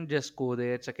description. Just go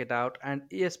there, check it out.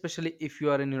 And especially if you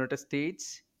are in United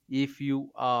States, if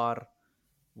you are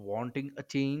wanting a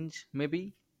change,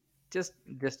 maybe just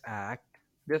just act,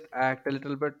 just act a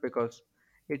little bit, because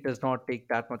it does not take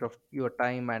that much of your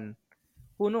time. And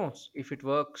who knows, if it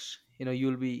works,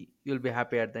 you'll be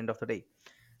happy at the end of the day.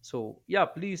 So yeah,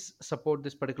 please support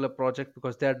this particular project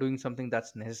because they are doing something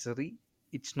that's necessary.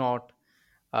 It's not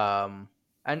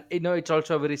and it's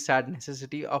also a very sad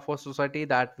necessity of our society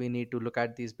that we need to look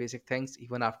at these basic things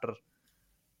even after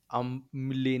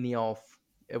millennia of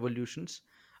evolutions.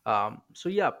 So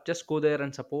yeah, just go there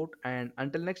and support, and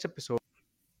until next episode.